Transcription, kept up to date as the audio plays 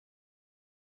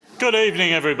Good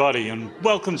evening, everybody, and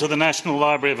welcome to the National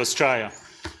Library of Australia.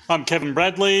 I'm Kevin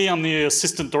Bradley. I'm the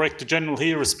Assistant Director General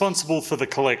here, responsible for the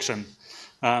collection,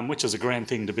 which is a grand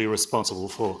thing to be responsible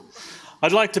for.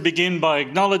 I'd like to begin by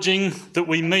acknowledging that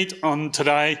we meet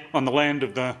today on the land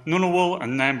of the Ngunnawal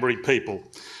and Ngambri people,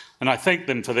 and I thank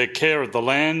them for their care of the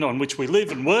land on which we live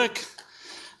and work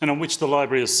and on which the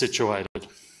library is situated.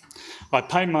 I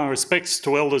pay my respects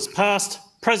to elders past,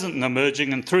 present and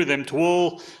emerging, and through them to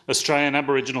all Australian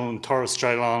Aboriginal and Torres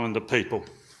Strait Islander people.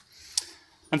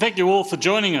 And thank you all for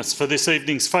joining us for this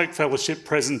evening's Folk Fellowship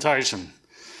presentation.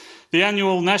 The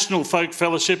annual National Folk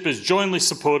Fellowship is jointly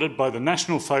supported by the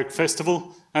National Folk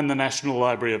Festival and the National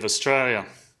Library of Australia.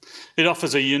 It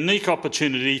offers a unique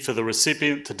opportunity for the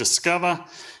recipient to discover,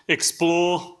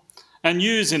 explore and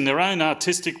use in their own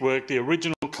artistic work the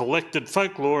original collected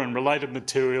folklore and related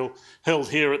material held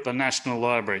here at the National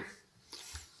Library.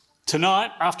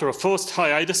 Tonight, after a forced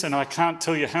hiatus, and I can't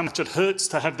tell you how much it hurts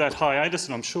to have that hiatus,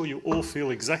 and I'm sure you all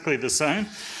feel exactly the same,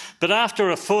 but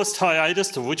after a forced hiatus,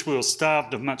 to which we were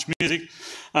starved of much music,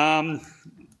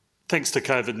 thanks to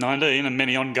COVID-19 and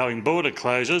many ongoing border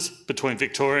closures between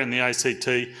Victoria and the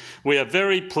ACT, we are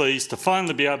very pleased to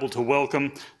finally be able to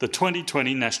welcome the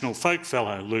 2020 National Folk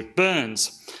Fellow, Luke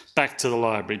Byrnes, back to the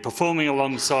library. Performing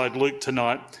alongside Luke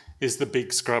tonight is the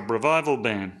Big Scrub Revival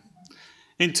Band.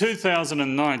 In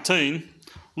 2019,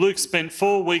 Luke spent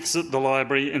 4 weeks at the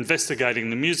library investigating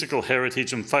the musical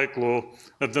heritage and folklore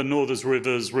of the Northern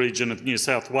Rivers region of New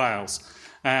South Wales.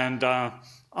 And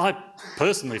I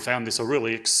personally found this a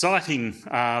really exciting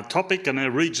topic and a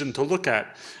region to look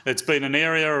at. It's been an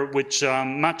area which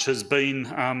much is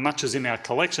in our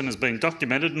collection has been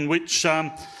documented, in which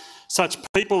such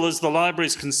people as the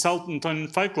library's consultant on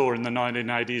folklore in the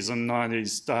 1980s and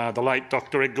 90s, the late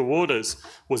Dr. Edgar Waters,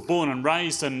 was born and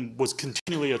raised and was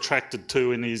continually attracted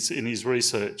to in his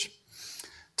research.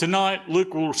 Tonight,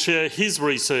 Luke will share his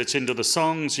research into the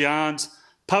songs, yarns,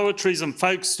 poetries and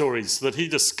folk stories that he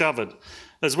discovered,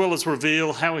 as well as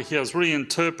reveal how he has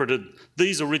reinterpreted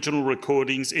these original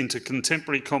recordings into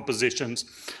contemporary compositions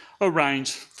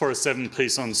arranged for a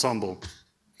 7-piece ensemble.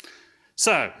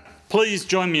 So, please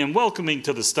join me in welcoming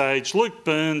to the stage Luke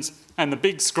Byrnes and the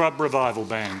Big Scrub Revival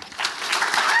Band.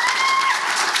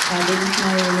 I didn't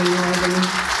know any northern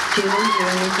tunes or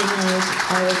anything.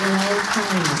 I was an old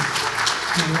timer,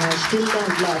 and I still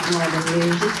don't like modern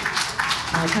music.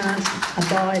 I can't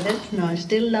abide it, and I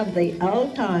still love the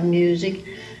old-time music,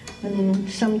 and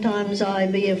sometimes I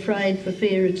be afraid for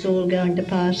fear it's all going to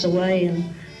pass away and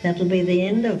that'll be the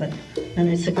end of it. And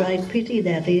it's a great pity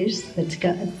that is,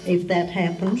 if that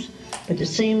happens. But it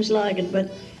seems like it.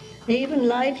 But even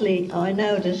lately, I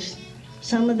noticed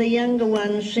some of the younger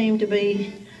ones seem to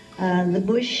be, the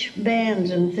bush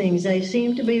bands and things, they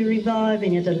seem to be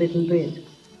reviving it a little bit.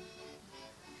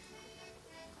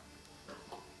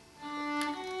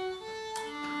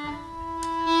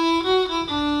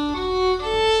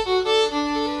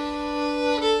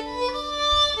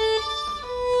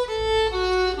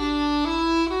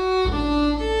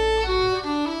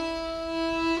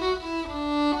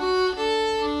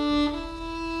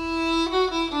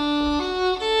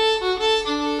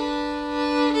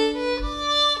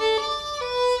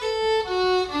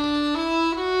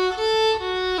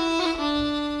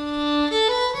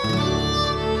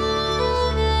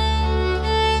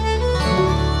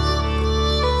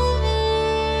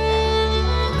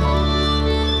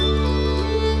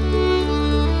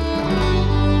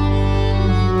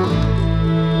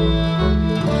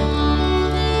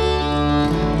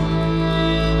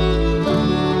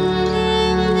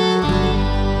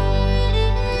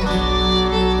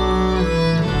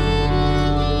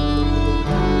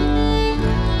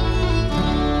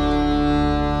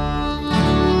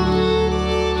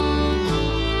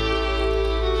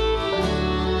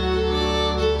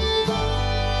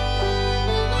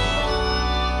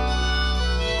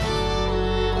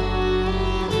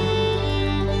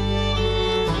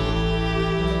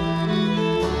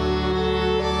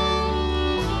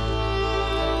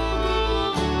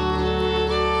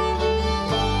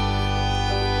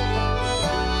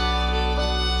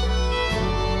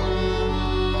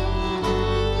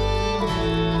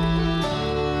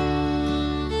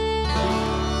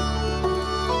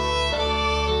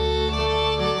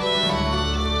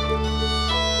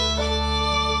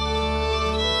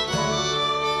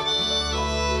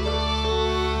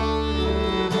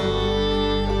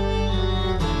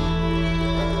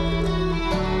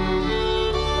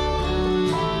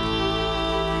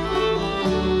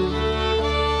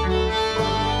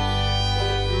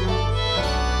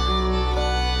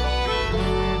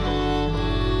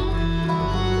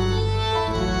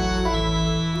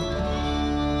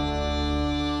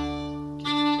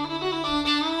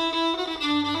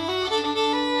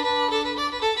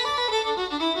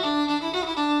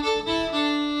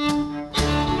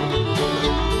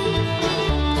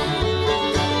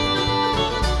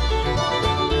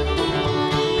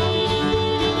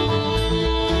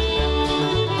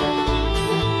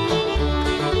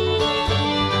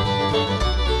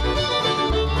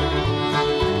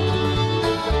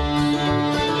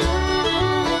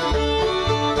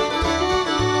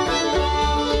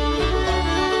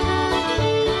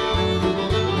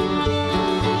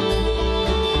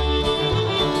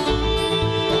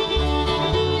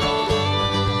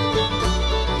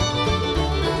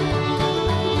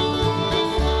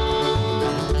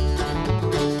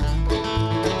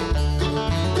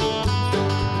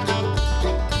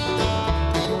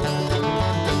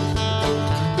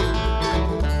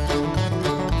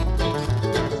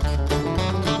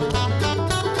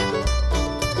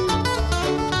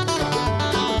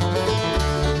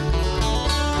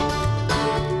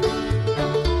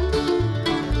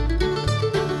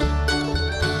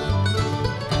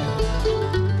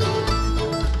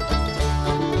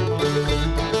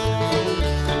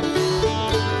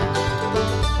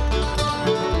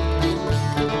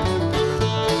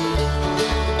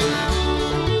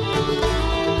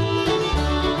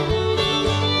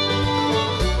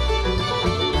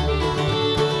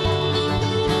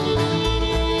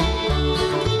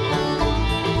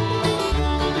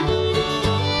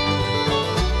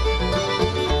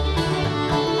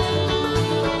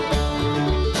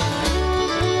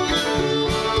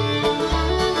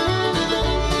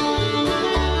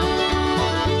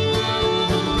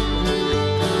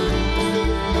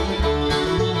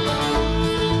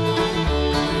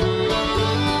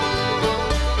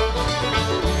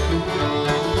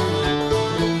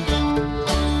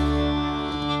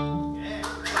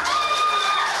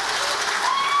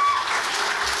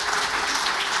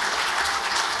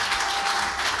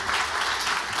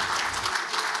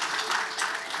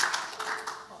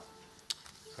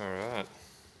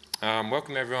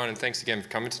 welcome everyone and thanks again for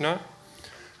coming tonight.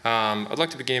 I'd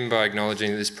like to begin by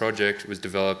acknowledging that this project was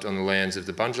developed on the lands of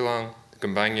the Bundjalung, the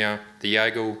Gumbanya, the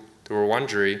Yagal, the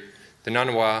Wurundjeri, the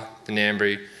Ngunnawal, the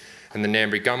Ngambri and the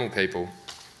Ngambri Gummal people.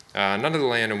 None of the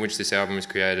land on which this album was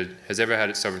created has ever had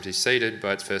its sovereignty ceded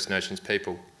by its First Nations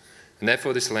people, and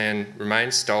therefore this land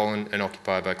remains stolen and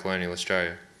occupied by colonial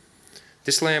Australia.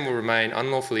 This land will remain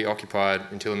unlawfully occupied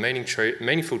until a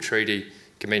meaningful treaty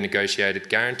can be negotiated,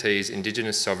 guarantees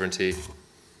Indigenous sovereignty.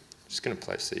 I'm just going to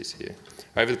place these here.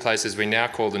 Over the places we now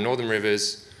call the Northern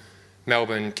Rivers,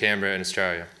 Melbourne, Canberra and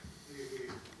Australia.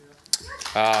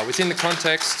 Within the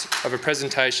context of a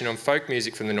presentation on folk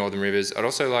music from the Northern Rivers, I'd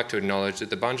also like to acknowledge that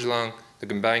the Bundjalung, the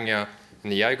Gumbanya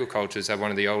and the Yagal cultures have one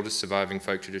of the oldest surviving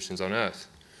folk traditions on earth.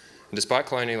 And despite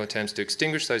colonial attempts to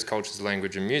extinguish those cultures'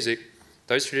 language and music,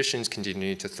 those traditions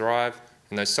continue to thrive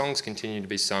and those songs continue to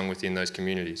be sung within those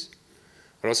communities.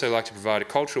 I'd also like to provide a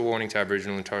cultural warning to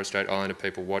Aboriginal and Torres Strait Islander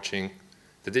people watching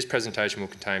that this presentation will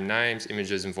contain names,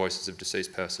 images and voices of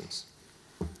deceased persons.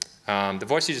 The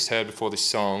voice you just heard before this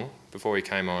song, before he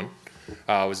came on,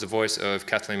 was the voice of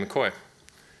Kathleen McCoy.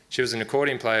 She was an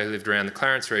accordion player who lived around the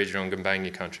Clarence region on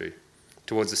Gumbanya country,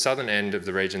 towards the southern end of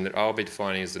the region that I'll be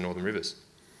defining as the Northern Rivers.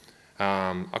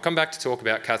 I'll come back to talk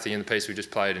about Kathy and the piece we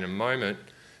just played in a moment,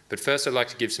 but first I'd like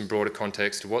to give some broader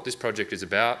context to what this project is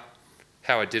about,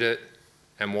 how I did it,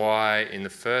 and why, in the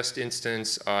first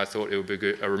instance, I thought it would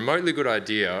be a remotely good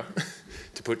idea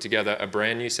to put together a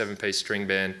brand new 7-piece string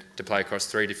band to play across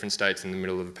 3 different states in the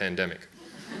middle of a pandemic.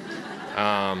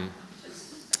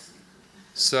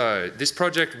 So, this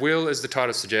project will, as the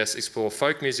title suggests, explore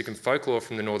folk music and folklore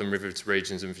from the Northern Rivers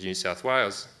regions of New South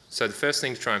Wales. So the first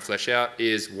thing to try and flesh out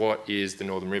is what is the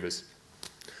Northern Rivers.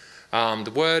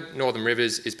 The word Northern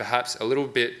Rivers is perhaps a little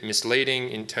bit misleading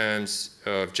in terms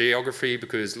of geography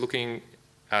because looking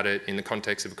at it in the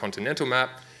context of a continental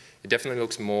map, it definitely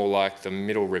looks more like the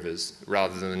Middle Rivers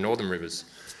rather than the Northern Rivers.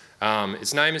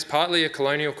 Its name is partly a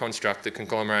colonial construct that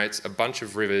conglomerates a bunch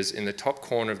of rivers in the top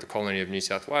corner of the colony of New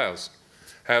South Wales.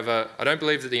 However, I don't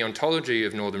believe that the ontology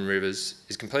of Northern Rivers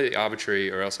is completely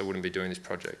arbitrary or else I wouldn't be doing this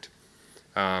project.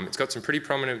 It's got some pretty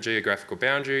prominent geographical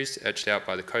boundaries etched out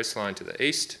by the coastline to the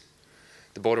east,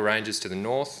 the border ranges to the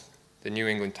north, the New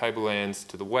England tablelands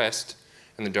to the west,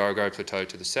 and the Dorrigo Plateau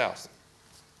to the south.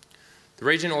 The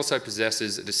region also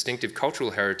possesses a distinctive cultural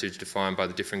heritage defined by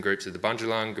the different groups of the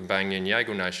Bundjalung, Gumbanya and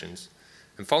Yagal nations.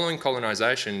 And following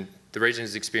colonisation, the region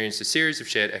has experienced a series of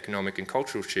shared economic and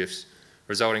cultural shifts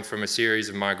resulting from a series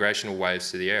of migrational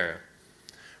waves to the area,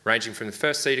 ranging from the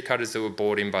first cedar cutters that were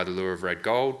brought in by the lure of red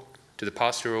gold to the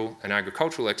pastoral and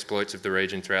agricultural exploits of the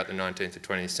region throughout the 19th and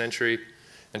 20th century,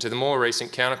 and to the more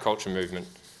recent counterculture movement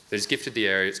that has gifted the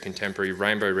area its contemporary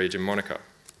Rainbow Region moniker.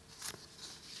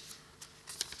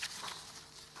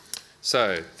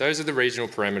 So, those are the regional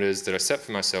parameters that I set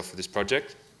for myself for this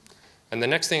project. And the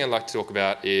next thing I'd like to talk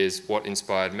about is what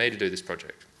inspired me to do this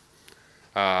project.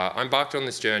 I embarked on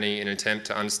this journey in an attempt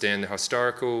to understand the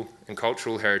historical and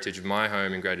cultural heritage of my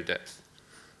home in greater depth.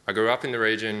 I grew up in the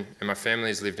region and my family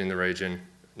has lived in the region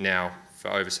now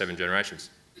for over 7 generations.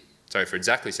 Sorry, for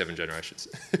exactly 7 generations.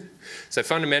 So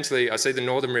fundamentally, I see the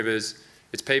Northern Rivers,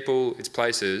 its people, its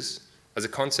places, as a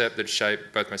concept that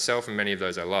shaped both myself and many of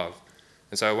those I love.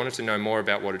 And so I wanted to know more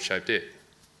about what had shaped it.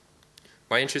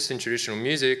 My interest in traditional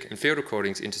music and field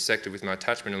recordings intersected with my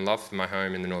attachment and love for my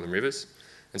home in the Northern Rivers.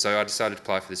 And so I decided to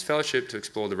apply for this fellowship to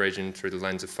explore the region through the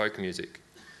lens of folk music.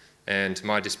 And to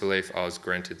my disbelief, I was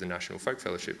granted the National Folk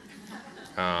Fellowship.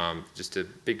 Just a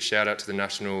big shout out to the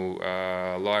National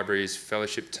Library's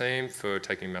fellowship team for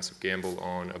taking a massive gamble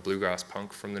on a bluegrass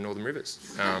punk from the Northern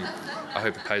Rivers. I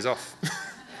hope it pays off.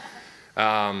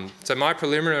 So my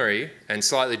preliminary and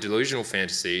slightly delusional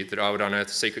fantasy that I would unearth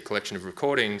a secret collection of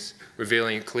recordings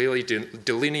revealing a clearly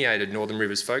delineated Northern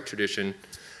Rivers folk tradition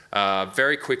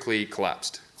very quickly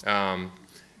collapsed.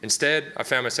 Instead, I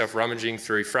found myself rummaging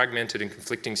through fragmented and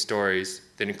conflicting stories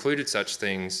that included such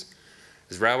things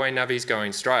as railway navvies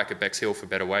going strike at Bexhill for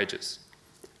better wages,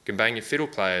 Gumbanya fiddle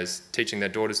players teaching their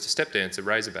daughters to step dance at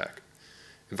Razorback,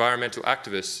 environmental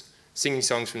activists singing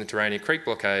songs from the Terania Creek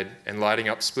blockade and lighting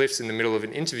up spliffs in the middle of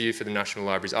an interview for the National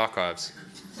Library's archives,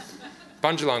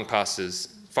 Bundjalung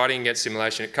pastors fighting against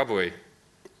simulation at Cubbuy,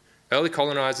 early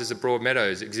colonisers at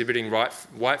Broadmeadows exhibiting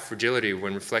white fragility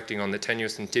when reflecting on the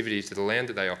tenuous nativity to the land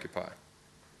that they occupy,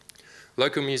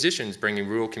 local musicians bringing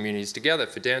rural communities together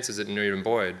for dances at Nude and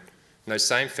Boyd, and those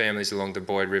same families along the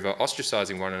Boyd River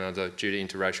ostracising one another due to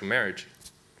interracial marriage,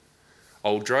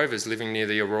 old drovers living near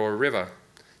the Aurora River,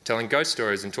 telling ghost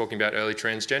stories and talking about early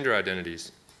transgender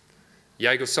identities,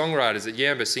 Yagal songwriters at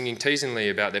Yamba singing teasingly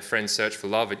about their friends' search for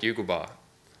love at Yugle Bar,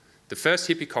 the first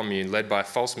hippie commune led by a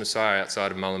false messiah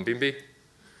outside of Mullumbimby,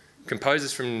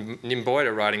 composers from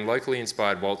Nimboida writing locally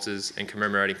inspired waltzes and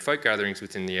commemorating folk gatherings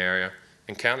within the area,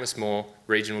 and countless more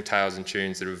regional tales and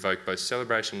tunes that evoke both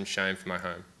celebration and shame for my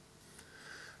home.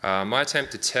 My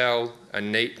attempt to tell a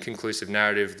neat, conclusive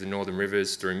narrative of the Northern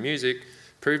Rivers through music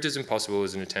proved as impossible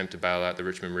as an attempt to bail out the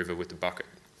Richmond River with a bucket.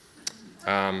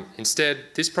 Instead,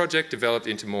 this project developed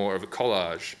into more of a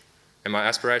collage, and my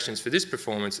aspirations for this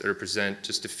performance are to present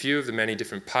just a few of the many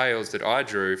different pails that I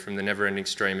drew from the never-ending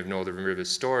stream of Northern Rivers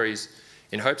stories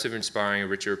in hopes of inspiring a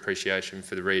richer appreciation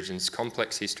for the region's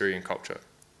complex history and culture.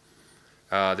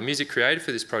 The music created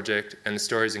for this project and the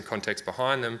stories and context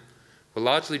behind them were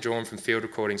largely drawn from field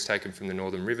recordings taken from the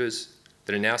Northern Rivers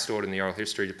that are now stored in the Oral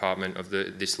History Department of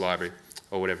this library,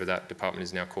 or whatever that department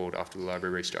is now called after the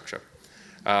library restructure.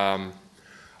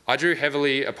 I drew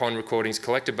heavily upon recordings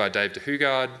collected by Dave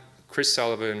DeHugard, Chris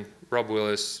Sullivan, Rob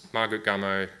Willis, Margaret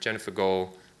Gummo, Jennifer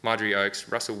Gall, Marjorie Oakes,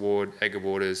 Russell Ward, Edgar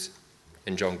Waters,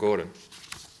 and John Gordon.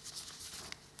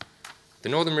 The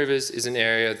Northern Rivers is an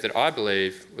area that I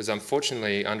believe was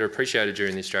unfortunately underappreciated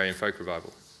during the Australian folk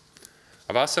revival.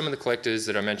 I've asked some of the collectors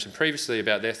that I mentioned previously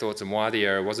about their thoughts on why the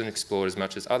area wasn't explored as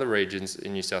much as other regions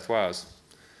in New South Wales.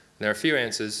 And there are a few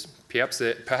answers. Perhaps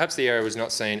the area was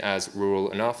not seen as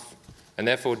rural enough, and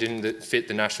therefore didn't fit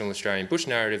the national Australian bush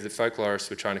narrative that folklorists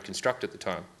were trying to construct at the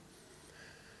time.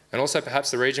 And also perhaps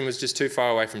the region was just too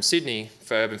far away from Sydney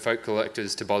for urban folk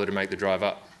collectors to bother to make the drive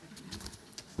up.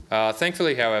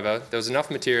 Thankfully, however, there was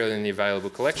enough material in the available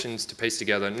collections to piece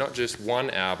together not just one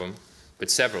album,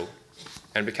 but several,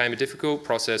 and it became a difficult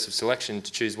process of selection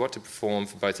to choose what to perform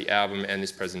for both the album and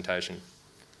this presentation.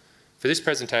 For this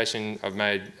presentation, I've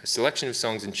made a selection of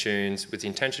songs and tunes with the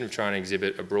intention of trying to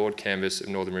exhibit a broad canvas of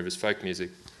Northern Rivers folk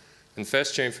music. And the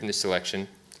first tune from this selection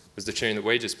was the tune that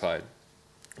we just played,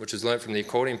 which was learnt from the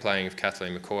accordion playing of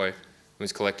Kathleen McCoy and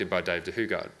was collected by Dave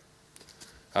DeHugard.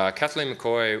 Kathleen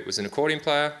McCoy was an accordion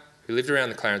player who lived around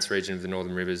the Clarence region of the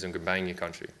Northern Rivers and Gumbaynggirr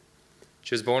country.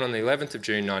 She was born on the 11th of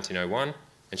June 1901,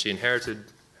 and she inherited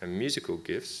her musical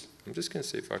gifts. I'm just going to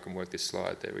see if I can work this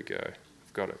slide. There we go.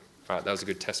 I've got it. All right, that was a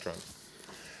good test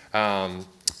run.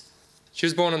 She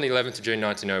was born on the 11th of June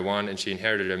 1901, and she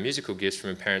inherited her musical gifts from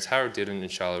her parents Harold Didden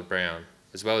and Charlotte Brown,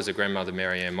 as well as her grandmother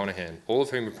Mary Ann Monaghan, all of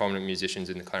whom were prominent musicians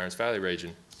in the Clarence Valley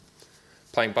region.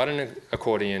 Playing button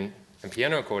accordion and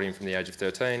piano accordion from the age of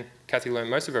 13, Kathy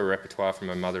learned most of her repertoire from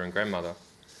her mother and grandmother,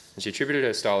 and she attributed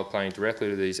her style of playing directly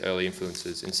to these early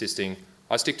influences, insisting,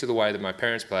 "I stick to the way that my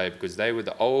parents played because they were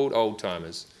the old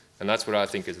timers, and that's what I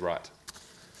think is right."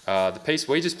 The piece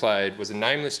we just played was a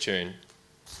nameless tune.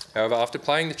 However, after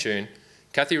playing the tune,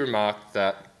 Kathy remarked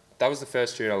that that was the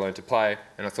first tune I learned to play,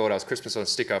 and I thought I was Christmas on a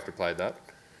Stick after I played that.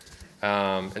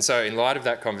 And so in light of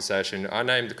that conversation, I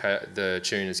named the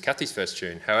tune as Kathy's first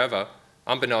tune. However,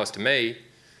 unbeknownst to me,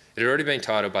 it had already been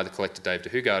titled by the collector Dave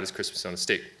DeHugard as Christmas on a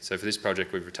Stick. So for this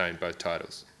project, we've retained both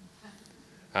titles.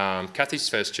 Kathy's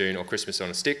first tune, or Christmas on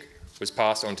a Stick, was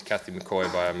passed on to Kathy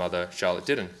McCoy by her mother, Charlotte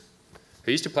Didden,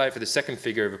 who used to play it for the second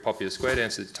figure of a popular square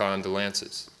dance at the time, the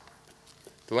Lancers.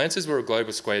 The Lancers were a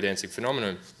global square dancing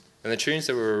phenomenon, and the tunes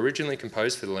that were originally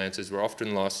composed for the Lancers were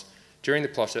often lost during the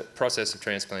process of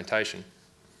transplantation,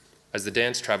 as the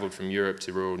dance travelled from Europe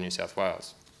to rural New South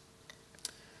Wales.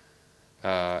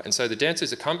 And so the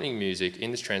dancers' accompanying music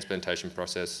in this transplantation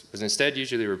process was instead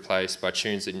usually replaced by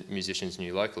tunes that musicians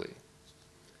knew locally.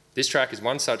 This track is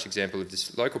one such example of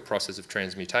this local process of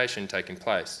transmutation taking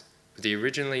place, with the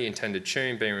originally intended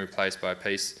tune being replaced by a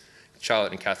piece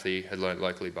Charlotte and Kathy had learnt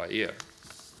locally by ear.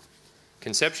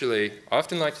 Conceptually, I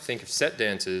often like to think of set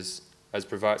dances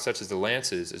such as the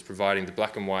Lancers as providing the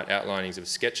black and white outlinings of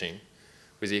sketching,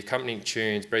 with the accompanying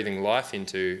tunes breathing life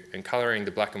into and colouring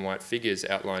the black and white figures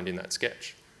outlined in that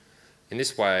sketch. In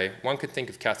this way, one could think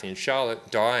of Kathy and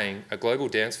Charlotte dyeing a global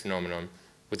dance phenomenon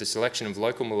with a selection of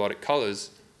local melodic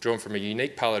colours drawn from a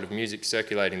unique palette of music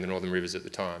circulating the Northern Rivers at the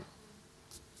time.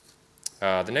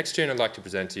 The next tune I'd like to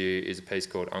present to you is a piece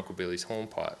called Uncle Billy's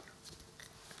Hornpipe.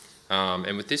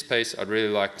 And with this piece, I'd really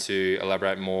like to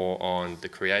elaborate more on the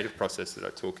creative process that I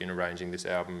took in arranging this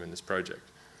album and this project.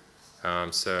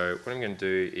 So what I'm going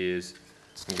to do is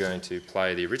I'm going to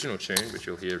play the original tune, which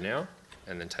you'll hear now,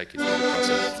 and then take you through the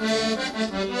process.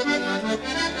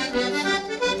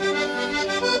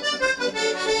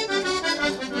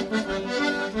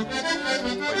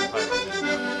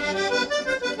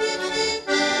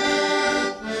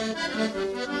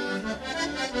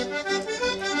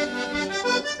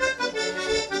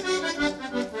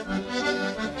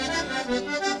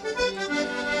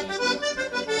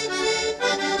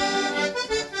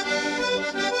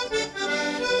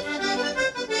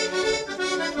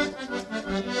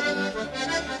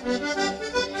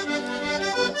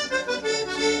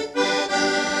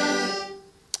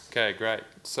 Okay, great.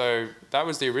 So that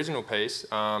was the original piece,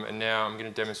 and now I'm going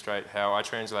to demonstrate how I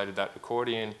translated that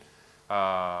accordion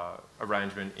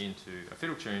arrangement into a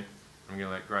fiddle tune. I'm going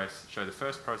to let Grace show the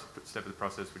first step of the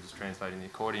process, which is translating the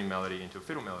accordion melody into a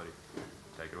fiddle melody.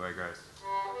 Take it away, Grace.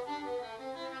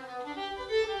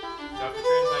 So after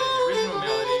translating the original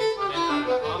melody, I then added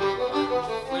a harmony line, which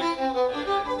is flip and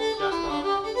just off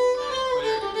and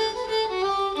clear it.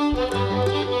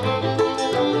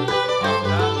 After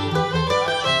that,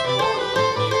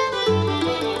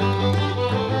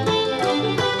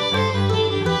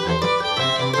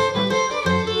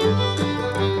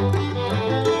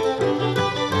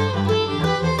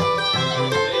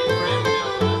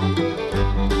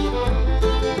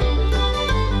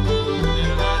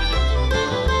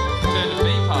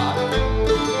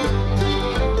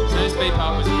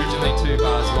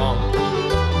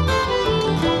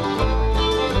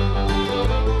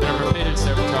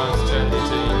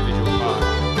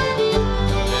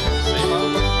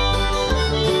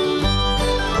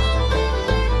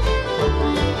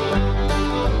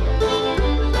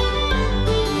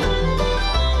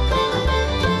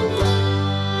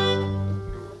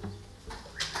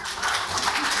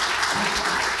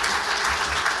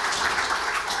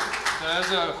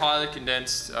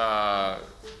 condensed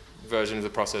version of the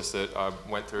process that I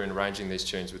went through in arranging these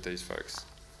tunes with these folks.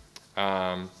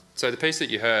 So the piece that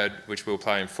you heard, which we'll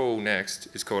play in full next,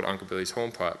 is called Uncle Billy's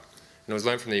Hornpipe, and it was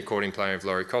learned from the accordion playing of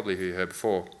Laurie Cobley, who you heard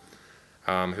before,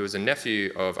 who was a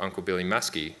nephew of Uncle Billy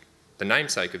Maskey, the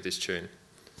namesake of this tune.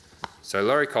 So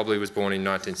Laurie Cobley was born in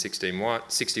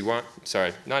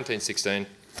 1916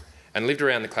 and lived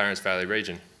around the Clarence Valley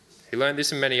region. He learned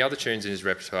this and many other tunes in his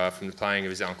repertoire from the playing of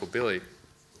his Uncle Billy,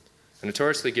 a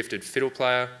notoriously gifted fiddle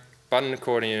player, button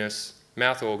accordionist,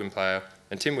 mouth organ player,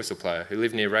 and tin whistle player who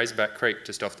lived near Razorback Creek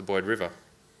just off the Boyd River.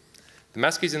 The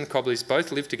Maskeys and the Cobleys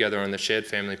both lived together on the shared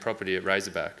family property at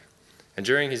Razorback, and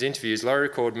during his interviews, Laurie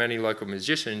recalled many local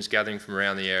musicians gathering from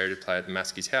around the area to play at the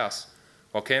Maskeys' house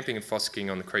while camping and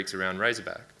fossicking on the creeks around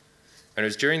Razorback. And it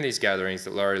was during these gatherings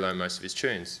that Laurie learned most of his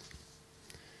tunes.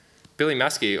 Billy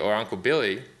Maskey, or Uncle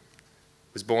Billy,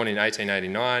 was born in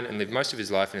 1889 and lived most of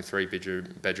his life in a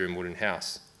three-bedroom wooden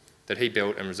house that he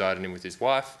built and resided in with his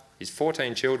wife, his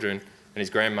 14 children, and his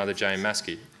grandmother, Jane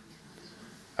Maskey.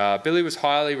 Billy was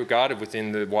highly regarded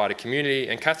within the wider community,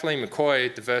 and Kathleen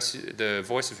McCoy, the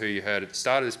voice of who you heard at the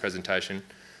start of this presentation,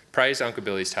 praised Uncle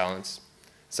Billy's talents,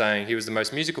 saying he was the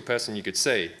most musical person you could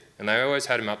see, and they always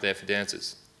had him up there for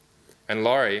dances. And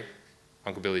Laurie,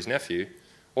 Uncle Billy's nephew,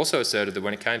 also asserted that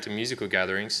when it came to musical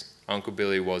gatherings, Uncle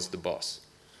Billy was the boss.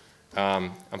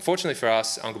 Unfortunately for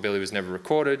us, Uncle Billy was never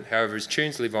recorded. However, his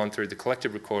tunes live on through the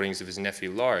collected recordings of his nephew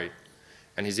Laurie,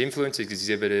 and his influence is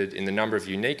exhibited in the number of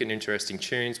unique and interesting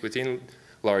tunes within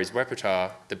Laurie's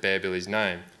repertoire that bear Billy's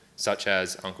name, such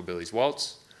as Uncle Billy's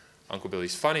Waltz, Uncle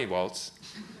Billy's Funny Waltz,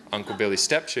 Uncle Billy's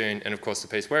Step Tune, and of course the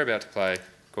piece we're about to play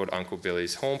called Uncle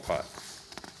Billy's Hornpipe.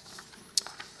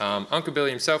 Uncle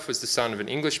Billy himself was the son of an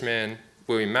Englishman,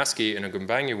 William Maskey, and a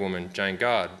Gumbanya woman, Jane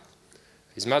Guard.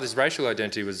 His mother's racial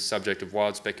identity was the subject of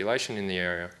wild speculation in the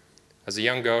area. As a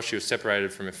young girl, she was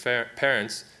separated from her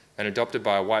parents and adopted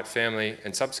by a white family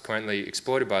and subsequently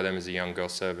exploited by them as a young girl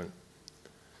servant.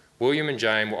 William and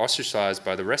Jane were ostracised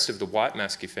by the rest of the white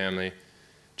Maskey family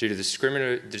due to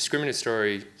the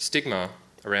discriminatory stigma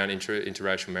around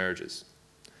interracial marriages.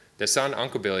 Their son,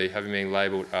 Uncle Billy, having been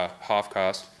labelled a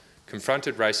half-caste,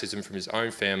 confronted racism from his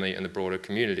own family and the broader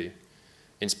community.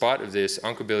 In spite of this,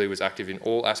 Uncle Billy was active in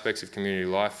all aspects of community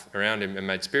life around him and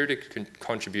made spirited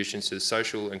contributions to the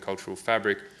social and cultural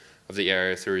fabric of the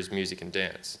area through his music and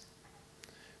dance.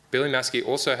 Billy Maskey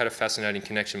also had a fascinating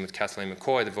connection with Kathleen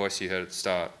McCoy, the voice you heard at the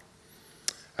start.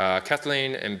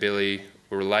 Kathleen and Billy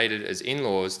were related as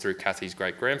in-laws through Kathy's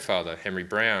great-grandfather, Henry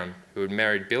Brown, who had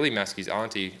married Billy Maskey's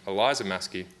auntie, Eliza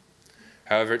Maskey.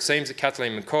 However, it seems that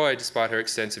Kathleen McCoy, despite her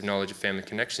extensive knowledge of family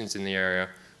connections in the area,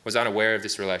 was unaware of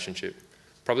this relationship,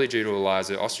 probably due to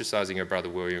Eliza ostracising her brother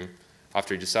William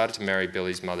after he decided to marry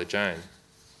Billy's mother Jane.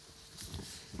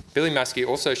 Billy Maskey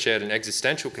also shared an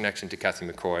existential connection to Kathy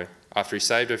McCoy after he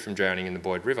saved her from drowning in the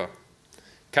Boyd River.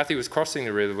 Kathy was crossing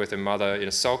the river with her mother in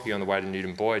a sulky on the way to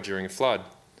Newton Boyd during a flood,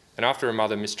 and after her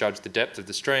mother misjudged the depth of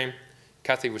the stream,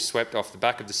 Kathy was swept off the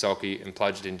back of the sulky and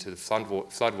plunged into the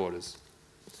floodwaters.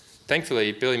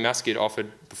 Thankfully, Billy Maskey had offered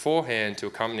beforehand to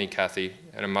accompany Kathy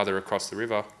and her mother across the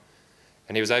river,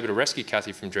 and he was able to rescue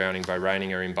Kathy from drowning by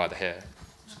reining her in by the hair.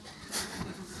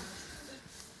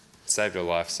 Saved her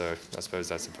life, so I suppose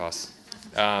that's a plus.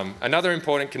 Another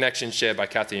important connection shared by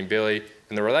Kathy and Billy,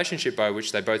 and the relationship by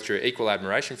which they both drew equal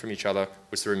admiration from each other,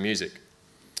 was through music.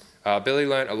 Billy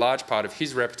learnt a large part of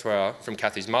his repertoire from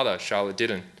Kathy's mother, Charlotte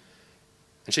Didden,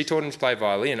 and she taught him to play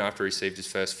violin after he received his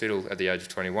first fiddle at the age of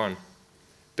 21.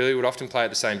 Billy would often play at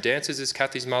the same dances as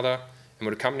Kathy's mother and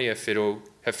would accompany her fiddle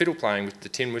playing with the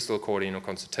tin whistle, accordion or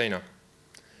concertina.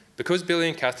 Because Billy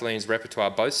and Kathleen's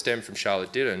repertoire both stem from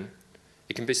Charlotte Didden,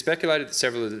 it can be speculated that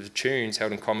several of the tunes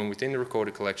held in common within the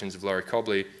recorded collections of Laurie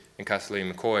Cobley and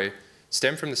Kathleen McCoy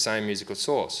stem from the same musical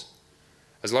source,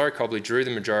 as Laurie Cobley drew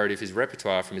the majority of his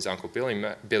repertoire from his uncle Billy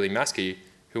Maskey,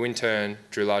 who in turn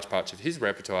drew large parts of his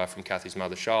repertoire from Kathy's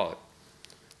mother Charlotte.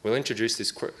 We'll introduce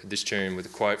this tune with a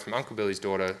quote from Uncle Billy's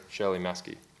daughter, Shirley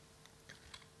Maskey.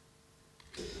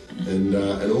 And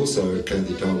also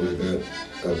Kathy told me about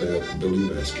Billy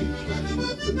Maskey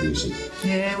playing the music.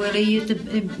 Yeah, well, he used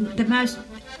the most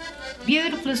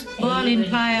beautifulest violin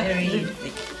player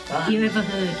you ever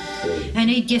heard. Yeah. And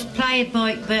he'd just play it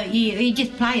by ear. He'd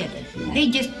just play it.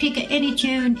 He'd just pick any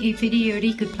tune if he'd hear it,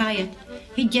 he could play it.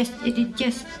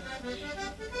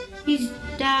 His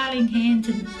darling hands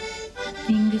and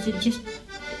fingers,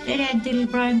 it had little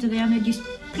brains of their own. They'd just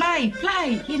play,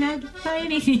 you know, play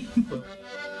anything.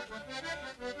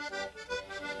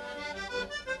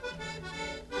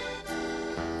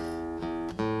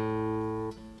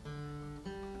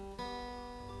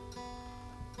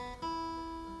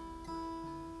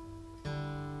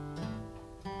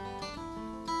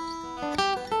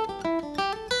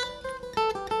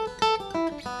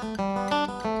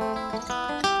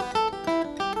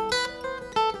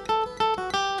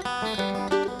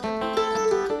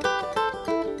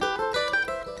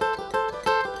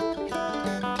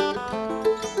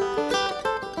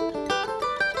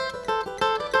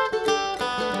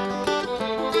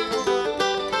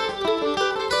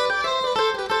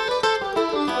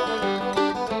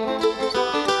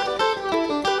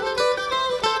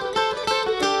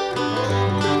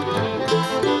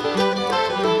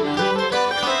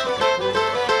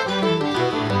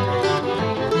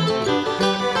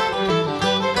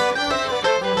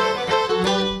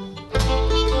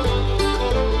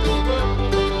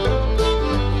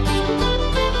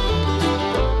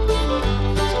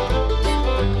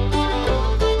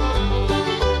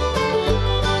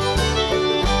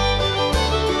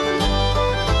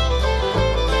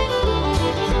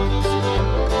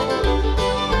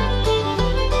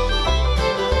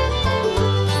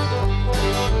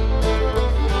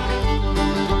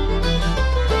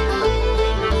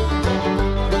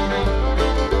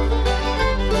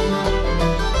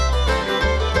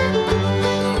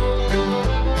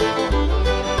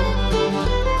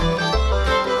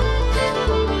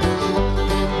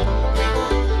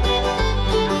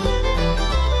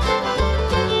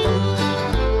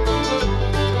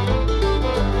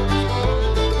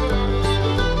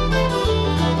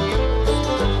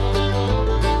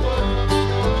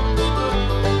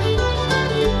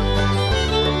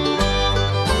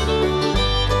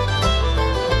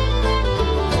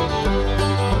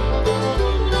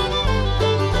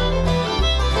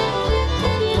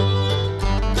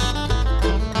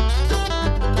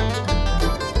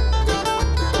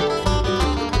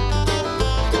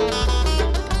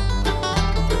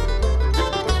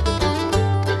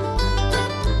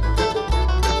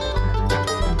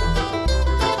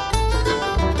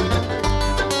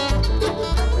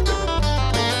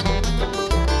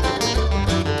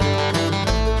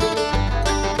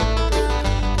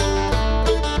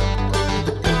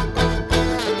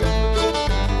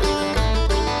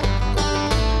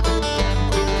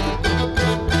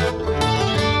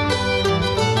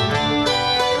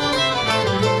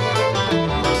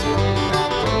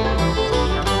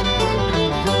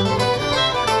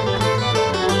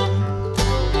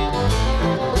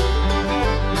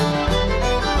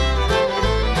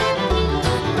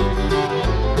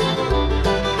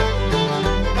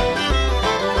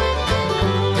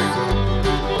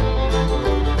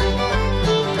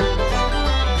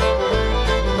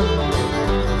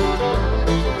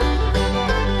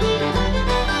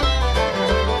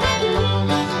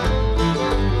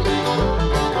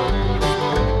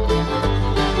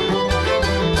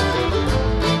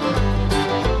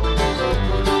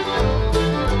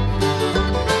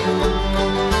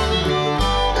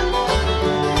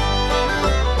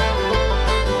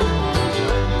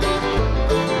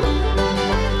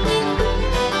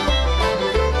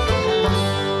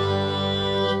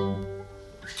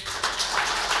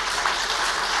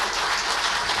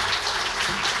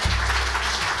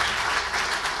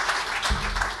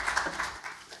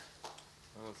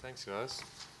 Thanks, guys.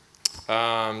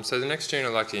 So the next tune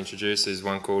I'd like to introduce is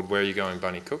one called Where Are You Going,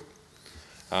 Bunny Cook?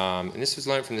 And this was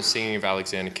learnt from the singing of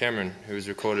Alexander Cameron, who was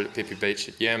recorded at Pippi Beach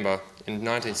at Yamba in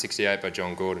 1968 by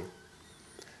John Gordon.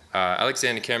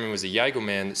 Alexander Cameron was a Yaegal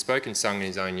man that spoke and sung in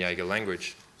his own Yaegal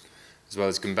language. as well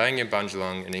as Gumbaynggirr,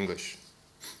 Bundjalung and English.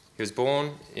 He was born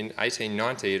in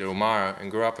 1890 at Ulmarra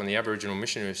and grew up on the Aboriginal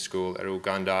Missionary School at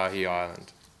Ugandahi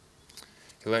Island.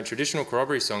 He learnt traditional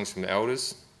corroboree songs from the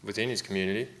elders within his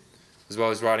community, as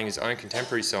well as writing his own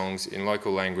contemporary songs in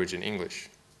local language and English.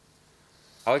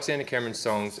 Alexander Cameron's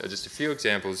songs are just a few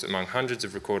examples among hundreds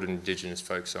of recorded Indigenous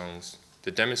folk songs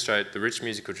that demonstrate the rich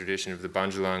musical tradition of the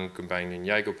Bundjalung, Gumbaynggirr and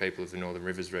Yagal people of the Northern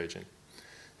Rivers region.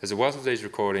 There's a wealth of these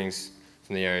recordings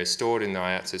from the area stored in the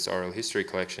IATSIS oral history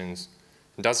collections,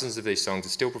 and dozens of these songs are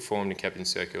still performed and kept in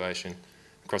circulation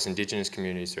across Indigenous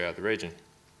communities throughout the region.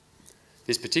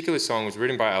 This particular song was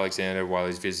written by Alexander while he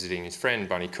was visiting his friend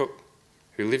Bunny Cook,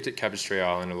 who lived at Cabbage Tree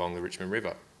Island along the Richmond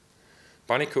River.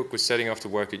 Bunny Cook was setting off to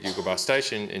work at Yuggabah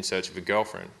Station in search of a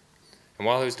girlfriend, and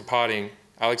while he was departing,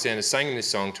 Alexander sang him this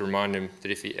song to remind him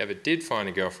that if he ever did find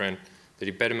a girlfriend, that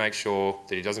he'd better make sure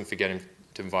that he doesn't forget him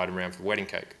to invite him around for the wedding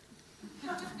cake.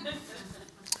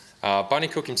 Bunny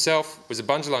Cook himself was a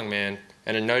Bundjalung man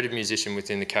and a noted musician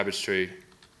within the Cabbage Tree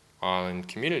Island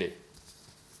community.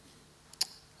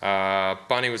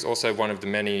 Bunny was also one of the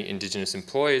many Indigenous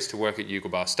employees to work at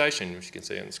Yuggabah Station, which you can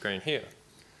see on the screen here,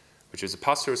 which was a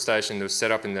pastoral station that was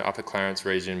set up in the Upper Clarence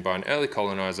region by an early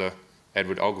coloniser,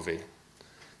 Edward Ogilvie.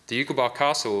 The Yuggabah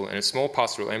Castle and its small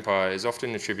pastoral empire is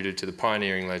often attributed to the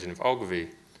pioneering legend of Ogilvie.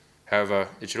 However,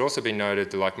 it should also be noted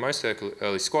that, like most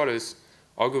early squatters,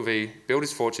 Ogilvie built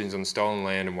his fortunes on the stolen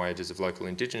land and wages of local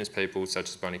Indigenous people such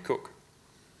as Bunny Cook.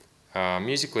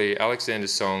 Musically,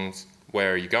 Alexander's songs,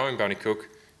 Where Are You Going, Bunny Cook,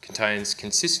 contains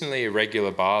consistently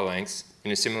irregular bar lengths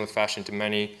in a similar fashion to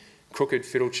many crooked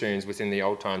fiddle tunes within the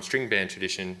old-time string band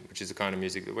tradition, which is the kind of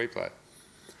music that we play.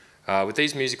 With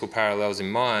these musical parallels in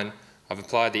mind, I've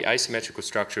applied the asymmetrical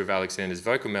structure of Alexander's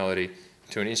vocal melody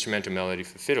to an instrumental melody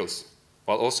for fiddles,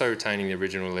 while also retaining the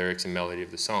original lyrics and melody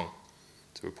of the song.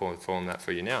 So we'll perform that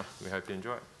for you now. We hope you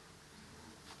enjoy it.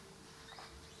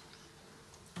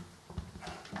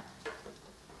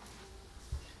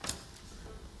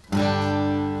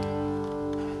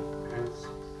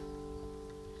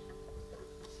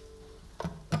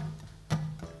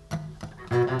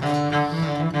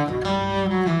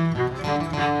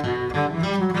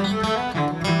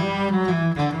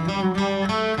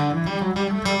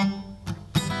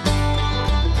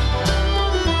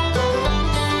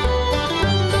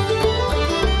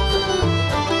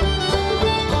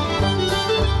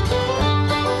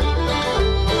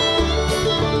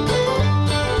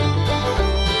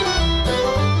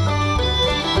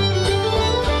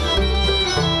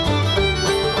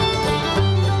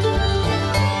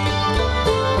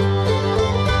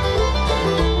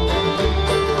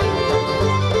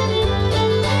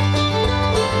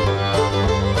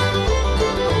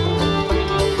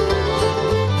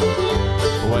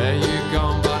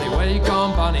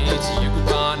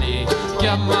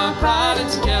 Get my bride and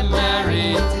to get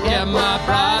married, to get my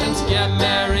bride and to get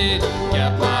married,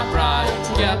 get my bride,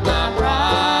 to get my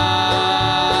bride,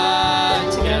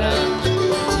 to get her to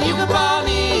Yuggabah.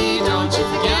 Don't you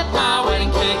forget my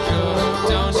wedding cake cook,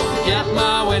 don't you forget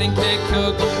my wedding cake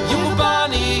cook, Yuggabah.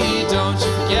 Don't you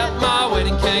forget my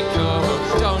wedding cake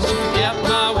cook, don't you forget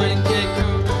my wedding cake cook.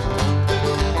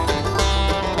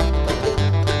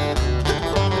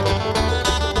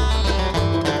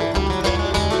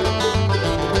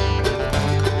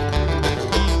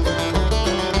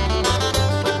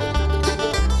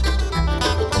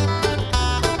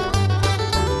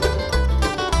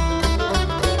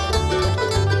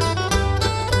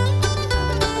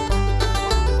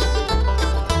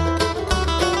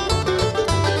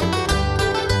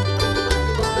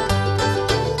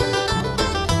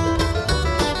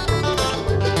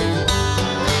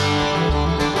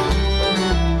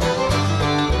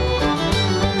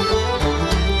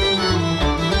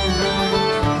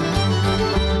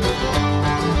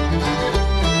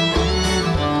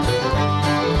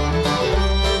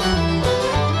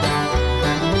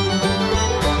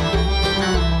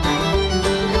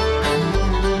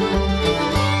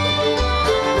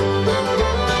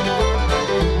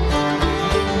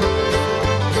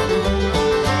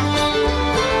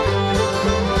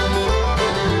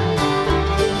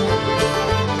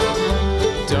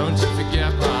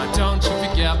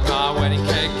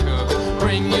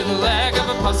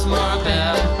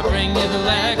 I bring you the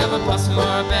leg of a possum or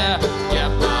a bear. Get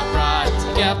my bride,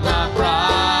 get my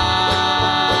bride,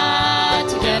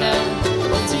 to get her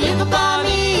to Yuggabah.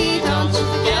 Don't you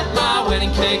forget my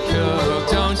wedding cake cook,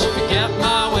 don't you forget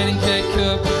my wedding cake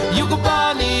cook,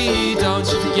 Yuggabah. Don't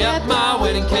you forget my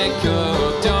wedding cake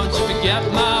cook, don't you forget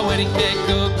my wedding cake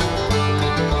cook.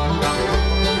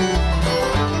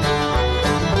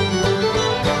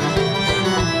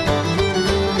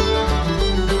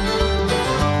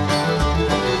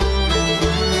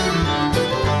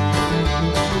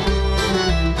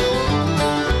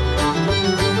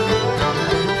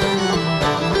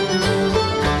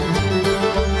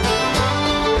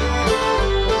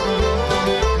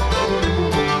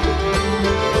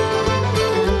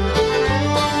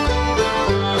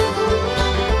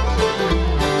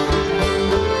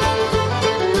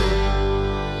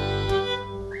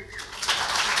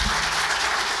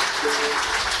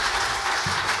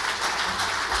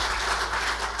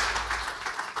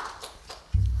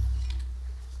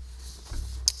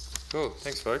 Cool,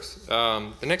 thanks folks.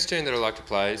 The next tune that I'd like to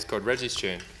play is called Reggie's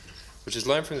Tune, which is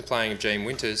learned from the playing of Gene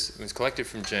Winters and was collected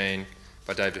from Gene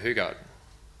by Dave de Hugard.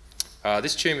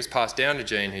 This tune was passed down to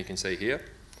Gene, who you can see here,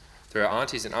 through our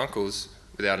aunties and uncles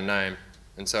without a name,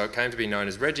 and so it came to be known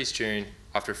as Reggie's Tune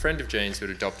after a friend of Gene's who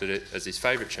had adopted it as his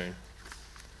favourite tune.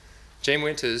 Gene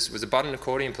Winters was a button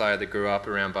accordion player that grew up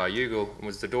around Bar Youghal and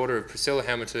was the daughter of Priscilla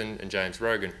Hamilton and James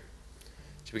Rogan.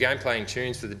 She began playing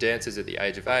tunes for the dancers at the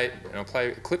age of 8, and I'll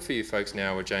play a clip for you folks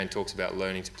now where Jane talks about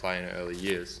learning to play in her early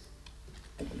years.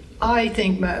 I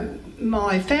think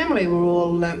my family were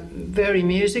all very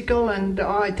musical, and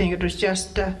I think it was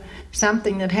just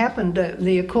something that happened.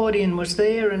 The accordion was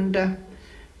there, and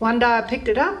one day I picked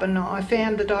it up and I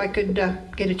found that I could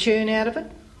get a tune out of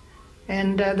it.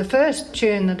 And the first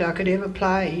tune that I could ever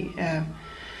play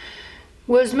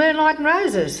was Moonlight and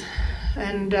Roses.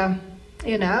 And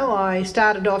you know, I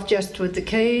started off just with the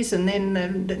keys, and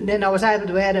then I was able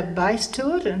to add a bass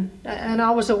to it, and I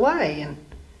was away.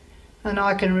 And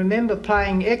I can remember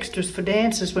playing extras for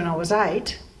dancers when I was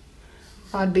 8.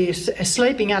 I'd be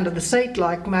sleeping under the seat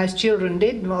like most children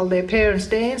did while their parents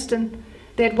danced, and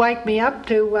they'd wake me up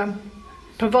to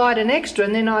provide an extra,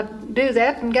 and then I'd do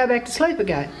that and go back to sleep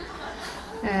again.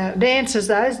 Dances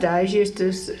those days used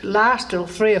to last till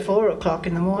 3 or 4 o'clock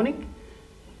in the morning.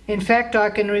 In fact,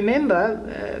 I can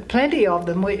remember plenty of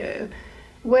them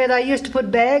where they used to put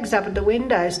bags up at the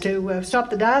windows to stop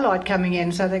the daylight coming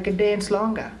in so they could dance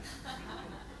longer.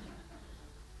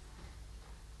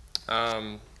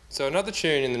 So another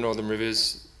tune in the Northern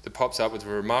Rivers that pops up with a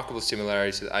remarkable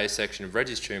similarity to the A section of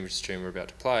Reggie's tune, which is the tune we're about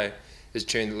to play, is a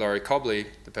tune that Laurie Cobley,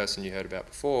 the person you heard about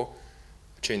before,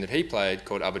 a tune that he played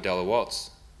called Abadella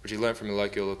Waltz, which he learnt from a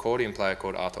local accordion player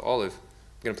called Arthur Olive.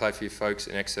 I'm going to play for you folks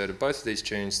an excerpt of both of these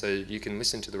tunes so you can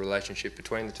listen to the relationship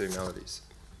between the two melodies.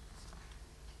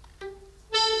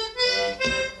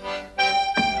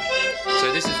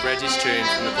 So this is Reggie's tune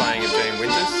from the playing of Gene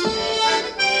Winters.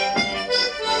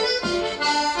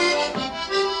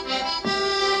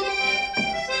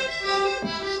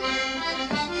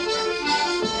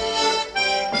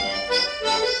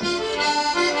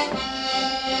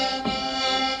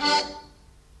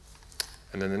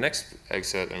 And then the next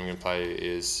excerpt that I'm going to play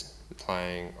is the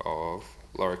playing of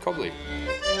Laurie Cobley.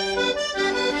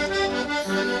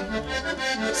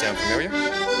 Sound familiar?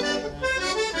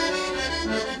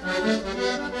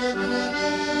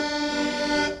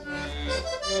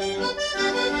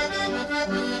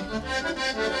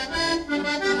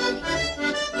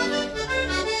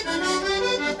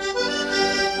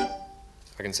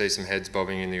 I can see some heads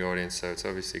bobbing in the audience, so it's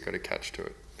obviously got a catch to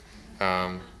it.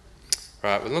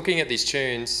 Right, when looking at these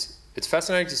tunes, it's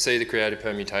fascinating to see the creative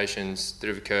permutations that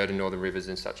have occurred in Northern Rivers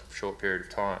in such a short period of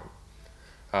time.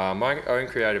 My own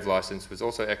creative license was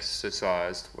also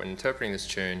exercised when interpreting this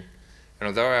tune, and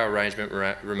although our arrangement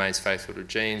remains faithful to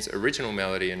Jean's original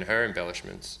melody and her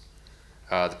embellishments,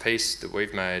 the piece that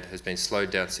we've made has been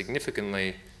slowed down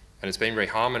significantly, and it's been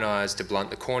reharmonised to blunt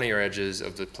the cornier edges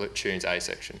of the tune's A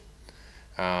section,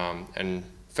 and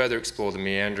further explore the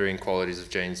meandering qualities of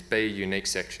Jean's B unique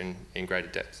section in greater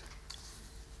depth.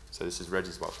 So this is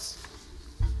Reggie's Waltz.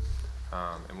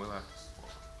 And we'll have...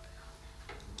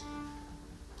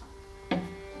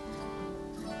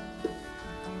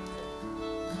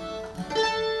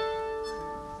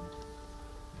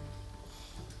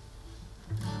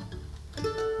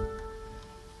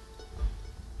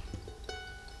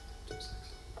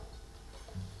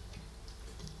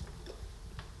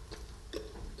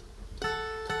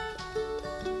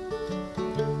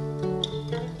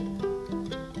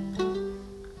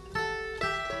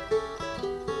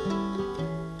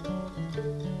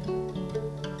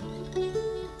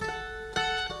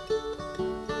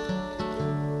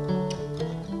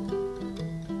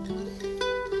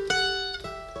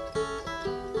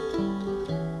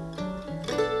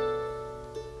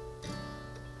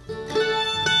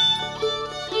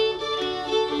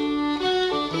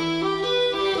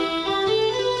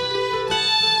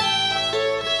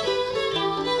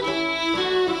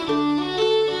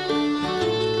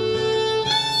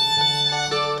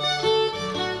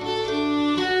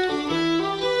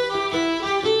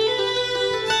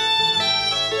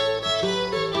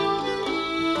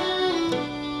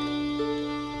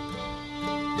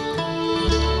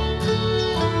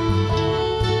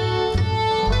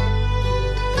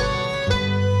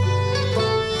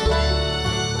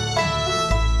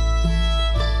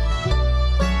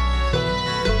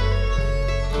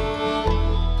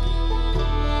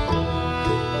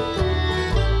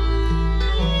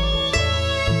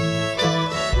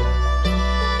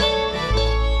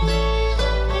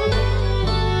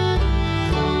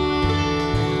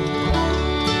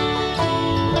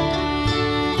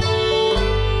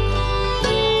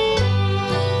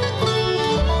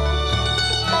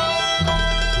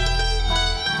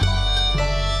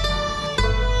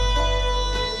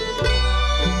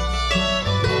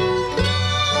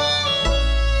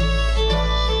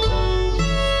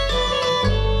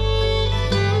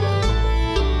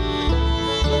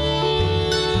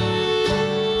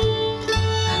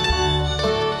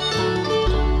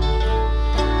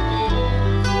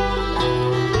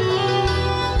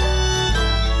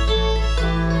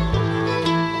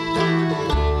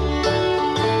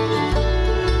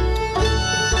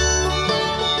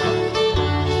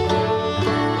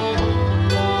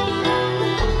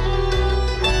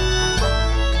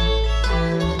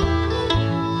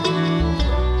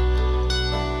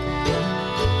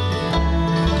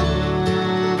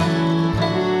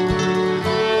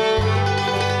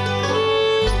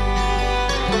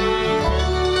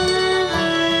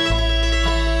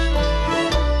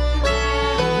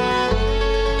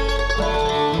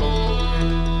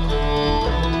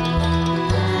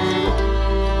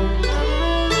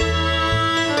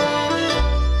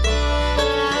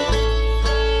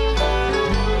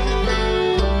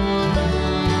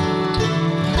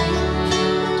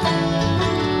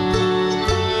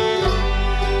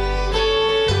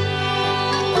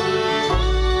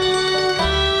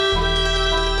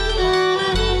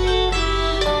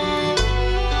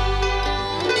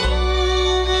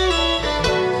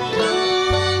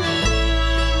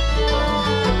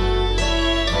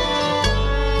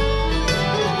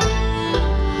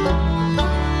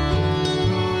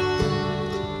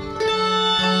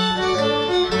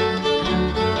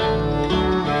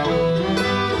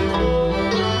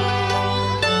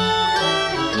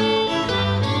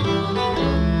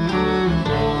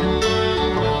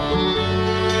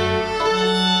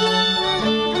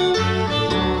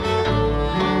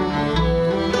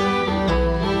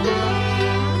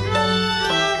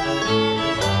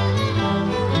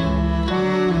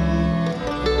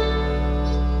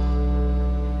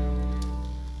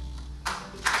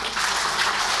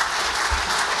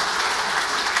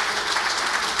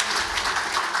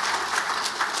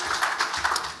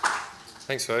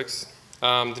 Thanks, folks.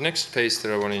 The next piece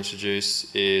that I want to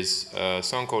introduce is a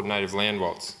song called Native Land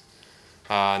Waltz.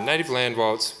 Native Land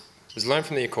Waltz was learned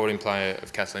from the accordion player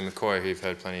of Kathleen McCoy, who you've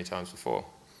heard plenty of times before,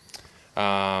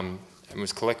 and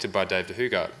was collected by Dave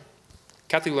DeHugard.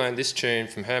 Kathy learned this tune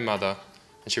from her mother,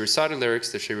 and she recited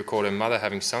lyrics that she recalled her mother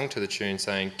having sung to the tune,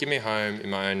 saying, "Give me a home in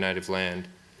my own native land,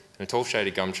 and a tall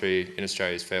shady gum tree in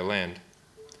Australia's fair land."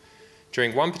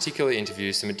 During one particular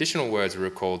interview, some additional words were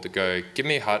recalled that go, "Give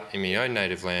me a hut in my own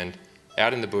native land,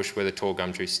 out in the bush where the tall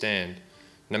gum trees stand,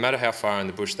 no matter how far in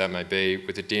the bush that may be,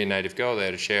 with a dear native girl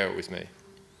there to share it with me."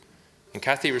 And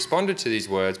Kathy responded to these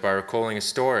words by recalling a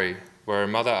story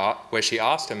where she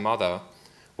asked her mother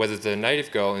whether the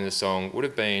native girl in the song would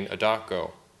have been a dark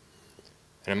girl.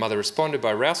 And her mother responded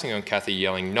by rousing on Kathy,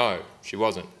 yelling, "No, she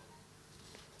wasn't."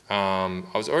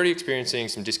 I was already experiencing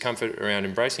some discomfort around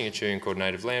embracing a tune called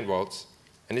Native Land Waltz,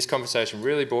 and this conversation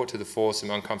really brought to the fore some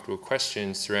uncomfortable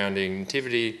questions surrounding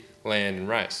nativity, land and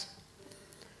race.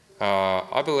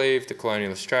 I believe that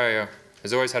colonial Australia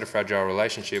has always had a fragile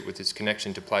relationship with its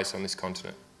connection to place on this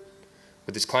continent,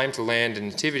 with its claim to land and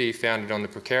nativity founded on the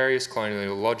precarious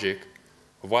colonial logic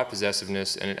of white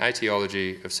possessiveness and an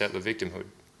etiology of settler victimhood.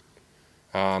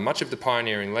 Much of the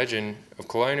pioneering legend of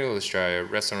colonial Australia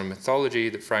rests on a mythology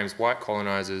that frames white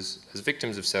colonisers as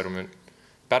victims of settlement,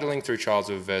 battling through trials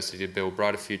of adversity to build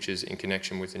brighter futures in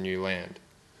connection with a new land.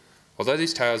 Although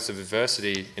these tales of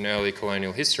adversity in early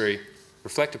colonial history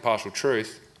reflect a partial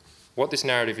truth, what this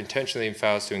narrative intentionally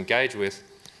fails to engage with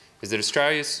is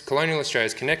that colonial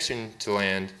Australia's connection to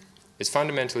land is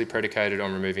fundamentally predicated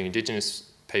on removing Indigenous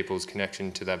people's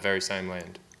connection to that very same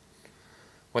land.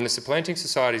 When the supplanting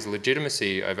society's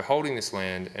legitimacy over holding this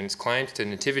land and its claims to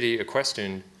nativity are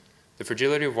questioned, the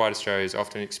fragility of white Australia is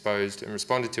often exposed and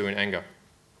responded to in anger.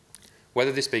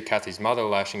 Whether this be Kathy's mother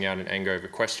lashing out in anger over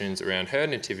questions around her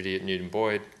nativity at Newton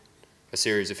Boyd, a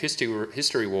series of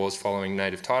history wars following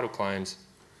native title claims,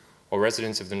 or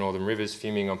residents of the Northern Rivers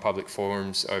fuming on public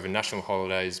forums over national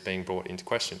holidays being brought into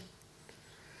question.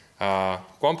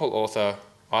 Gwampul author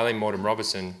Eileen Morton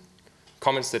Robertson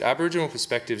comments that Aboriginal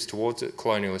perspectives towards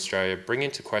colonial Australia bring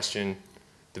into question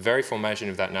the very formation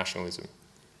of that nationalism,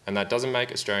 and that doesn't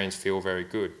make Australians feel very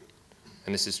good.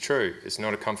 And this is true. It's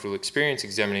not a comfortable experience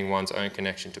examining one's own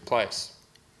connection to place.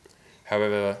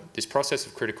 However, this process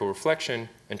of critical reflection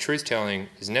and truth-telling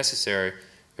is necessary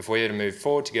if we are to move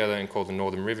forward together and call the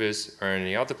Northern Rivers or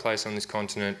any other place on this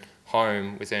continent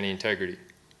home with any integrity.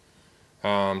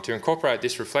 To incorporate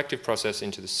this reflective process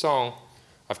into the song,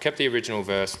 I've kept the original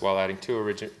verse while adding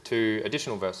two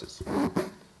additional verses.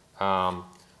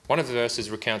 One of the verses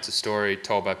recounts a story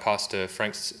told by Pastor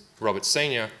Frank Roberts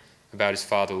Sr. about his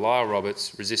father Lyle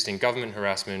Roberts resisting government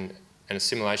harassment and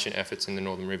assimilation efforts in the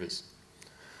Northern Rivers,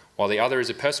 while the other is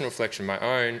a personal reflection of my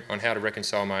own on how to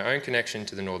reconcile my own connection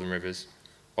to the Northern Rivers,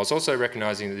 whilst also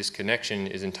recognising that this connection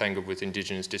is entangled with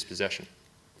Indigenous dispossession.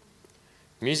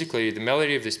 Musically, the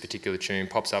melody of this particular tune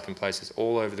pops up in places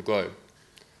all over the globe.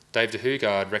 Dave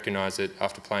DeHugard recognised it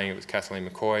after playing it with Kathleen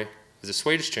McCoy as a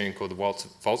Swedish tune called the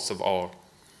Waltz of Ore,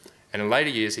 and in later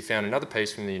years he found another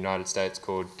piece from the United States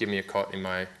called Give Me a Cot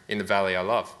in the Valley I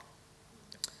Love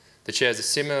that shares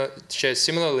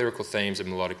similar lyrical themes and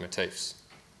melodic motifs.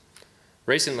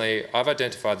 Recently, I've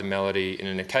identified the melody in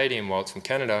an Acadian waltz from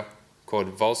Canada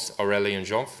called Valse Aurélien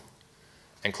Jonf,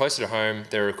 and closer to home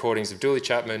there are recordings of Dooley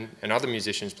Chapman and other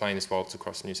musicians playing this waltz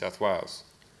across New South Wales.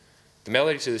 The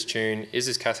melody to this tune is,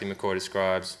 as Kathy McCoy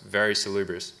describes, very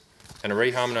salubrious, and a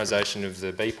reharmonisation of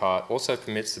the B part also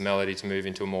permits the melody to move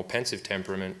into a more pensive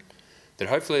temperament that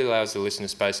hopefully allows the listener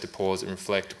space to pause and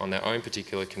reflect on their own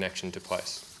particular connection to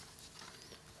place.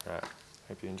 All right,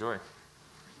 hope you enjoy.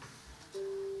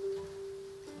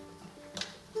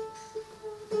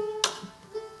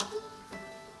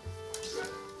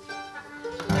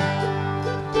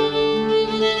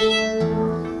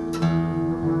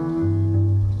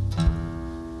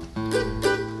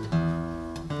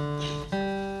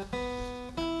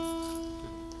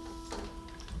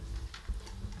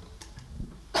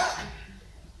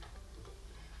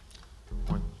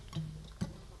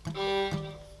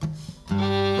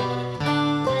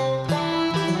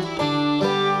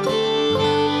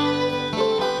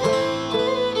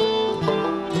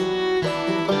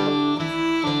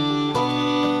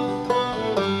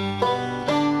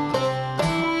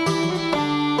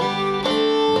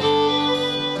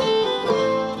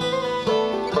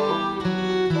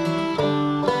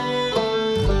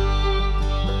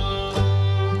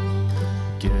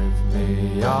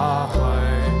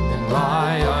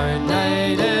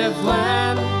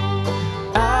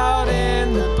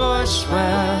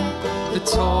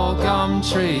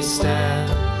 Trees stand,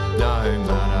 no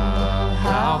matter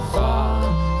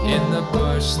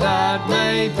bush that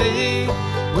may be,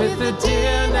 with a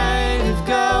dear native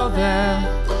girl there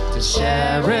to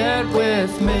share it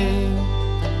with me.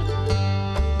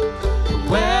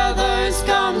 Where those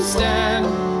gums stand,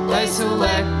 they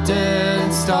selected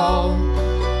and stole,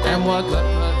 and what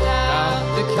left out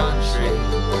the country,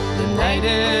 the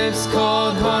natives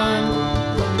called home.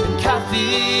 And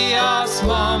Kathy asked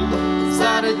Mum, is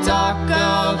that a dark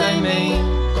girl they mean?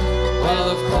 Well,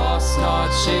 of course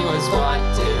not, she was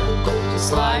white, dear,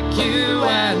 just like you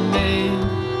and me,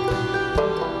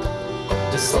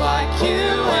 just like you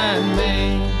and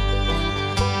me.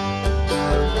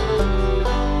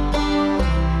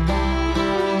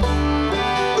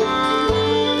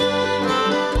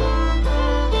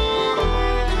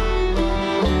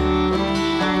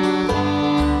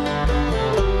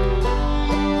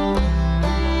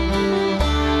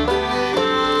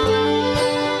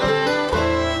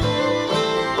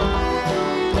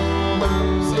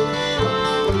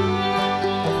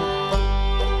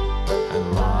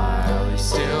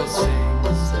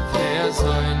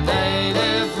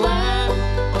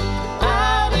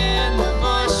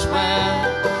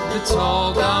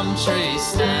 Tall gum trees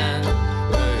stand,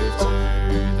 moved to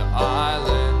the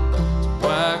island to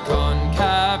work on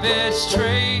cabbage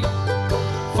tree.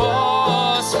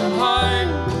 Forced from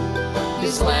home,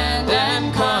 his land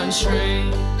and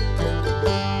country.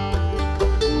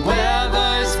 Where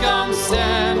those gums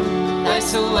stand, they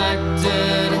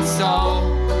selected and stole,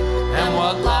 and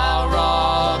what Lyle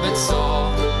Roberts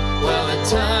saw, well, it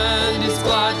turned his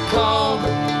blood cold,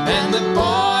 and the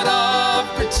board of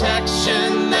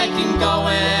protection, they can go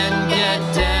and get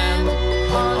damned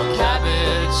on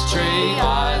Cabbage Tree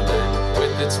Island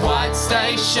with its white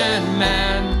station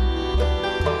man,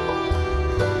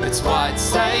 its white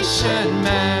station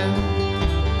man.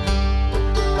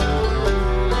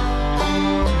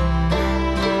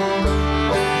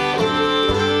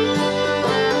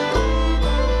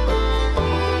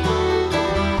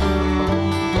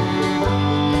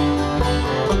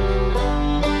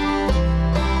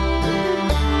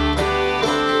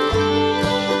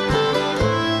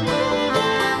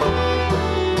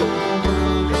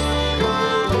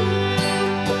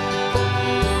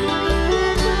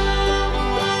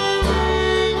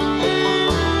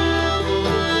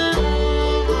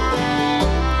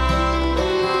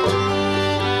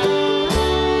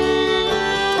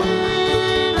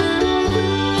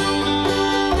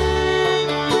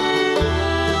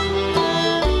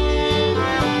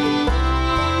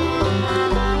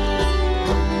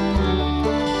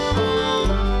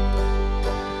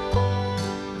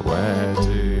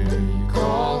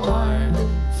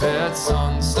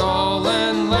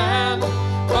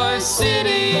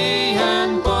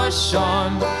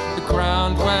 On the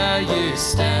ground where you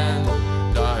stand,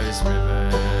 those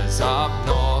rivers up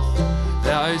north,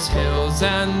 those hills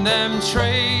and them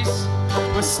trees,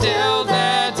 we're still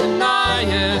there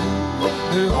denying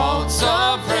who holds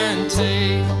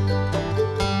sovereignty.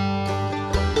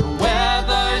 Where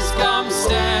those gums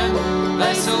stand,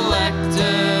 they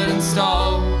selected and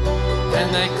stole,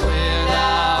 and they cleared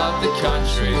out the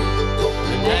country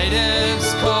the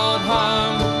natives called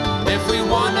home. If we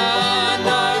wanna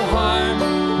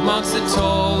amongst the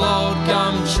tall old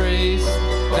gum trees,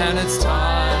 then it's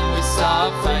time we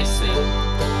start facing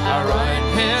our own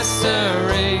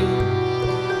history,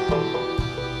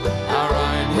 our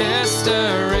own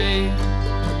history.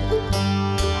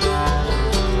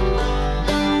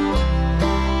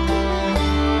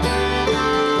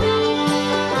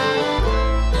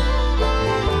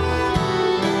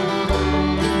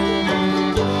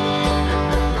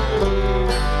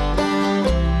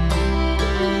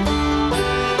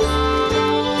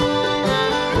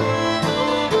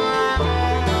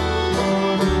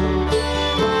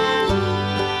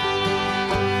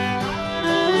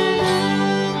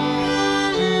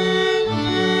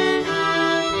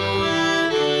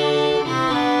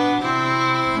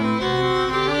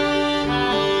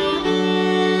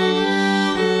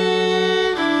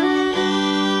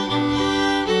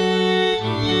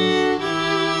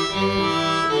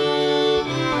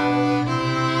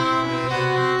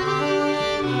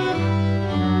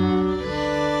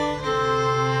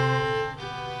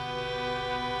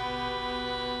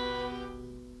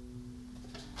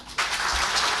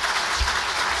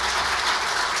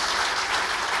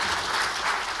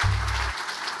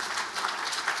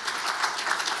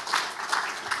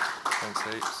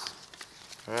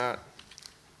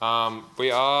 We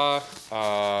are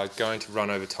going to run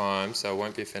over time, so I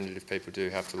won't be offended if people do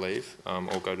have to leave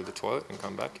or go to the toilet and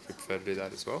come back if you prefer to do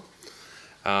that as well.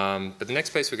 But the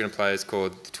next piece we're going to play is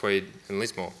called The Tweed and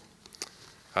Lismore.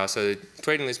 So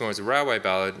Tweed and Lismore is a railway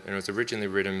ballad, and it was originally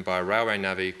written by a railway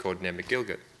navvy called Ned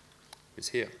McGilligan, who's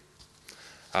here.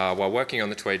 While working on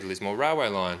the Tweed to Lismore railway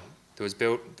line that was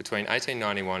built between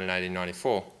 1891 and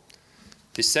 1894.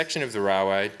 This section of the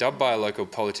railway, dubbed by a local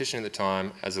politician at the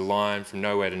time as a line from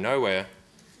nowhere to nowhere,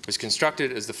 was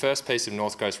constructed as the first piece of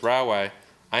North Coast Railway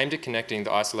aimed at connecting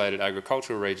the isolated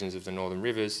agricultural regions of the Northern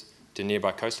Rivers to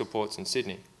nearby coastal ports in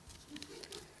Sydney.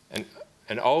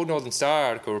 An old Northern Star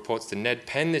article reports that Ned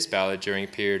penned this ballad during a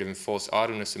period of enforced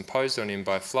idleness imposed on him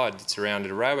by a flood that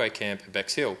surrounded a railway camp at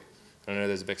Bexhill. I know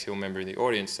there's a Bexhill member in the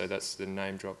audience, so that's the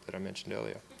name drop that I mentioned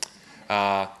earlier.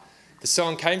 The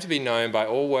song came to be known by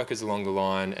all workers along the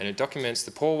line, and it documents the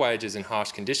poor wages and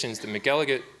harsh conditions that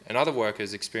McGilligan and other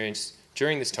workers experienced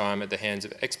during this time at the hands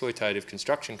of exploitative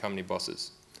construction company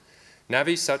bosses.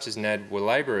 Navvies such as Ned were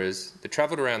labourers that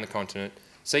travelled around the continent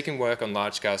seeking work on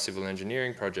large-scale civil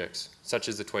engineering projects, such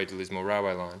as the Tweed to Lismore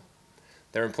railway line.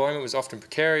 Their employment was often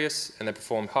precarious, and they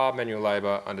performed hard manual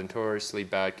labour under notoriously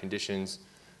bad conditions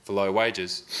for low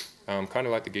wages, kind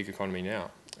of like the gig economy now.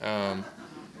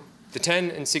 The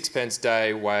 10 and sixpence a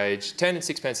day wage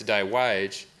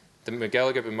that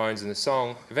McGilligan bemoans in the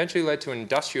song eventually led to an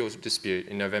industrial dispute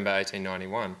in November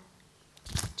 1891.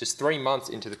 Just 3 months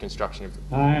into the construction of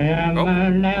I'm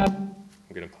going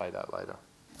to play that later.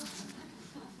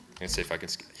 I'm going to see if I can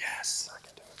skip. Yes, I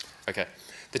can do it. Okay.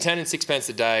 The 10 and sixpence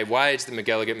a day wage that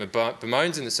McGilligan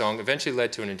bemoans in the song eventually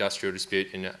led to an industrial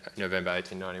dispute in November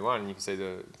 1891. And you can see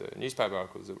the newspaper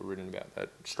articles that were written about that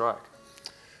strike.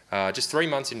 Just 3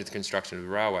 months into the construction of the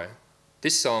railway.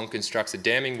 This song constructs a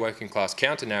damning working class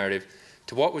counter-narrative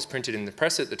to what was printed in the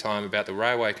press at the time about the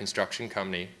railway construction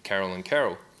company, Carroll and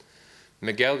Carroll.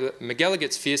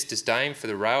 McGilligan's fierce disdain for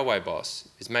the railway boss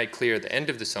is made clear at the end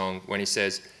of the song when he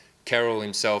says, Carroll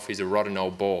himself is a rotten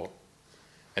old bore.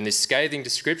 And this scathing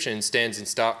description stands in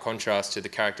stark contrast to the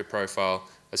character profile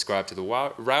ascribed to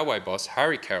the railway boss,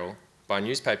 Harry Carroll, by a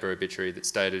newspaper obituary that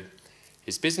stated,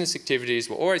 his business activities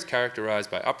were always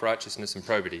characterised by uprightness and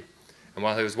probity, and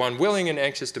while he was one willing and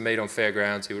anxious to meet on fair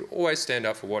grounds, he would always stand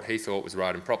up for what he thought was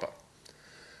right and proper.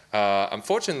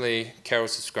 Unfortunately, Carroll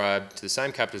subscribed to the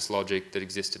same capitalist logic that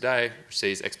exists today, which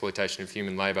sees exploitation of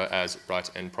human labour as right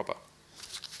and proper.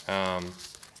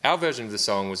 Our version of the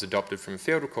song was adopted from a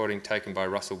field recording taken by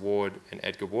Russell Ward and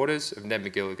Edgar Waters of Ned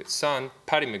McGilligan's son,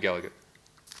 Paddy McGilligan,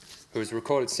 who was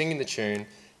recorded singing the tune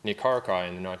near Corrockeye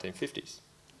in the 1950s.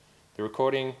 The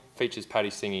recording features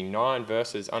Paddy singing 9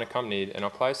 verses unaccompanied, and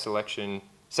I'll play a section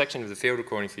of the field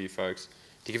recording for you folks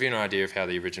to give you an idea of how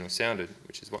the original sounded,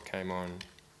 which is what came on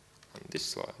this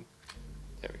slide.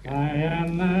 There we go. I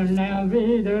am a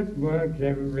navvy that works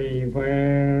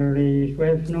everywhere, east,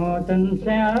 west, north and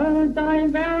south, I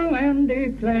vow and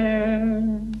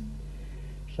declare.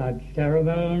 Such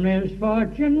terrible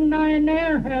misfortune I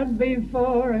ne'er had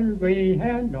before, as we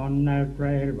had on that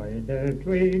railway, the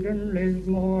Tweed and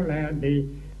Lismore laddie,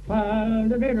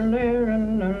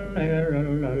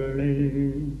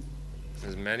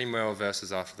 There's many more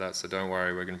verses after that, so don't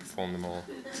worry, we're going to perform them all.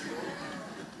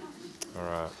 All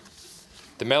right.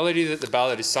 The melody that the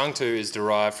ballad is sung to is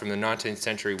derived from the 19th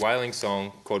century whaling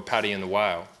song called Paddy and the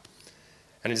Whale.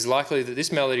 And it is likely that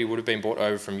this melody would have been brought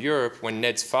over from Europe when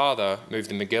Ned's father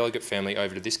moved the McGilligan family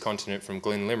over to this continent from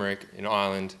Glen Limerick in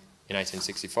Ireland in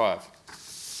 1865.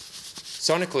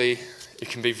 Sonically, it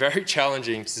can be very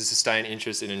challenging to sustain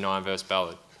interest in a 9-verse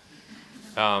ballad.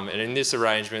 And in this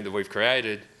arrangement that we've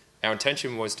created, our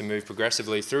intention was to move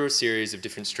progressively through a series of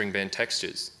different string band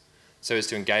textures so as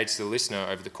to engage the listener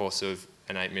over the course of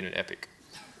an 8-minute epic.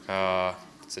 So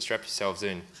strap yourselves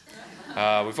in.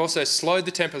 We've also slowed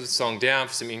the tempo of the song down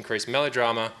for some increased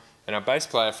melodrama, and our bass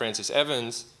player, Frances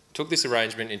Evans, took this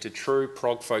arrangement into true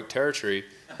prog folk territory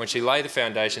when she laid the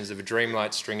foundations of a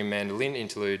dreamlight string and mandolin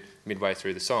interlude midway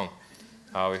through the song.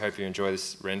 We hope you enjoy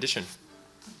this rendition.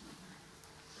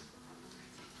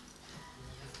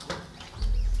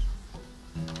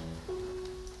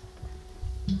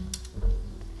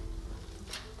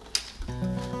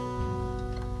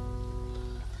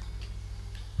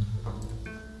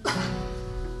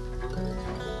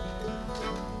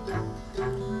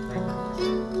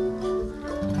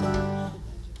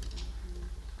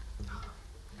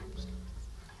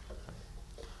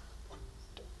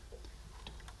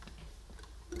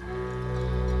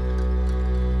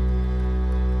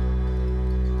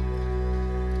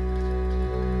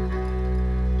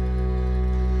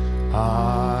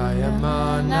 I am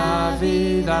a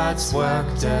navvy that's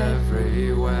worked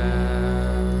everywhere,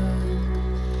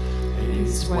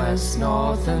 east, west,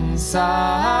 north and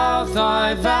south,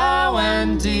 I vow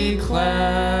and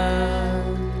declare.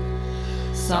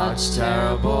 Such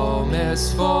terrible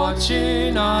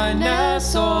misfortune I ne'er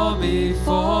saw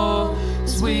before,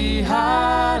 as we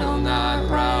had on that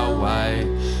railway,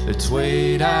 the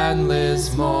Tweed and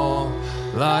Lismore.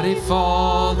 Bloody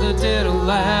fall the diddle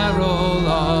larrel,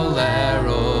 oh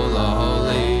larrel, oh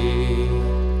lee.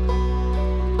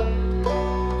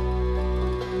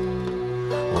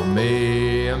 Well,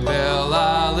 me and Bill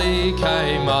Ali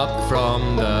came up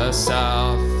from the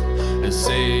south to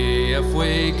see if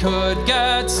we could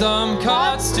get some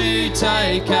cuts to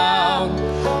take out.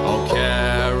 Oh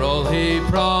Carol, he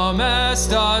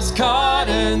promised us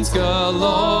cuttings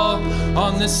galore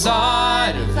on the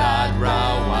side of that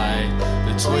railway,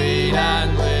 the Tweed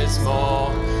and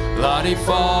Lismore. Bloody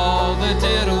fall the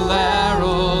diddle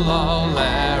larrel, oh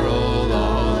larrel,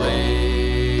 oh lee.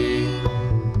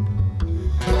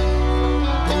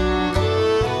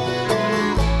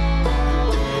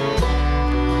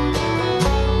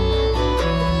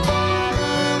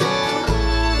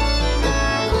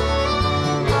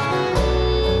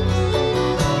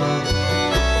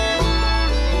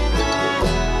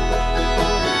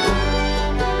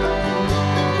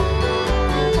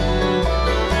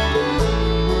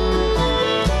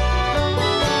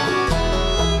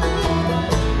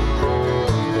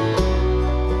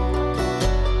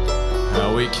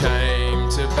 We came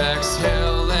to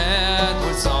Bexhill, it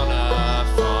was on a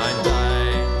fine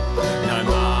day. No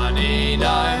money,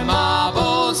 no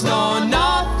marbles, no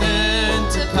nothing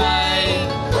to pay.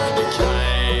 It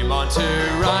came on to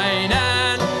rain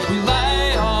and we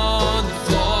lay on the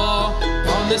floor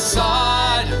on the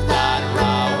side of that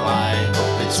railway,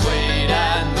 the Tweed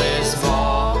and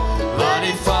Lismore.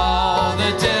 Bloody fall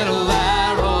the diddle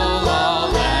larrel,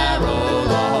 oh larrel,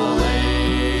 oh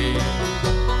lee.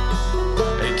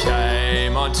 It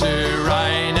came on to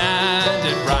rain and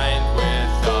it rained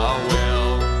with a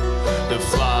will. The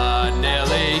flood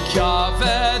nearly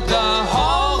covered the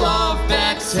whole of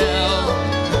Bexhill.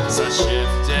 So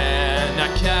shifting a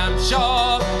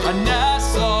campshore I ne'er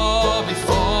saw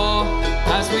before,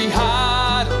 as we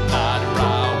had on that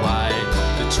railway,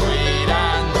 the Tweed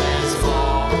and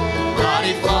Lismore.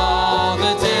 Bloody fall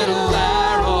the diddle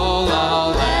larrel,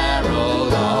 oh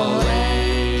larrel, oh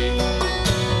lee.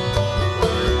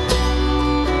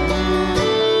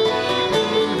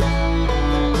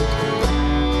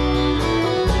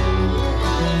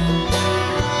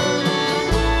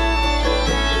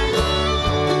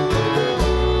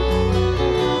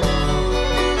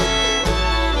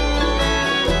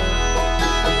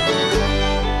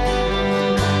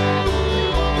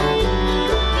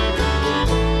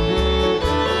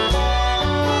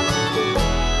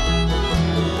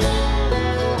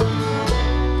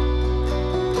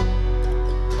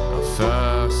 I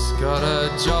first got a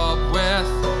job with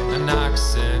an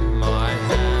axe in my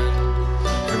hand.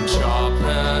 From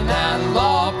chopping and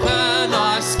lopping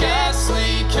I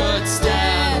scarcely could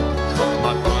stand.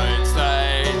 My bones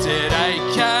they did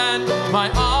ache and my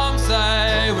arms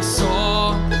they were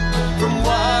sore, from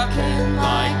working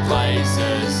like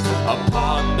blazes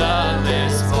upon the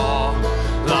Lismore.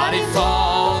 Bloody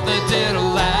fall the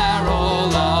diddle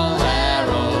larrel, oh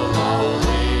larrel, oh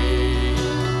lee.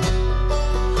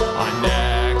 I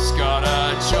next got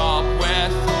a job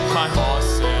with my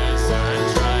horses and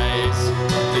drays.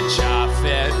 The chaff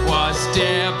it was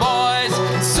dear boys,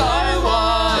 and so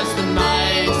was the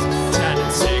maize. 10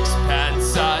 and 6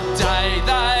 a day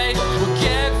they will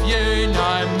give you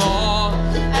no more,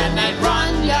 and they'd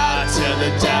run ya to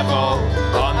the devil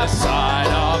on the side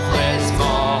of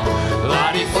Lismore.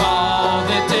 Bloody fall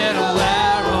the diddle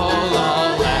larrel,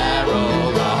 oh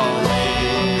larrel, oh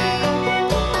lee.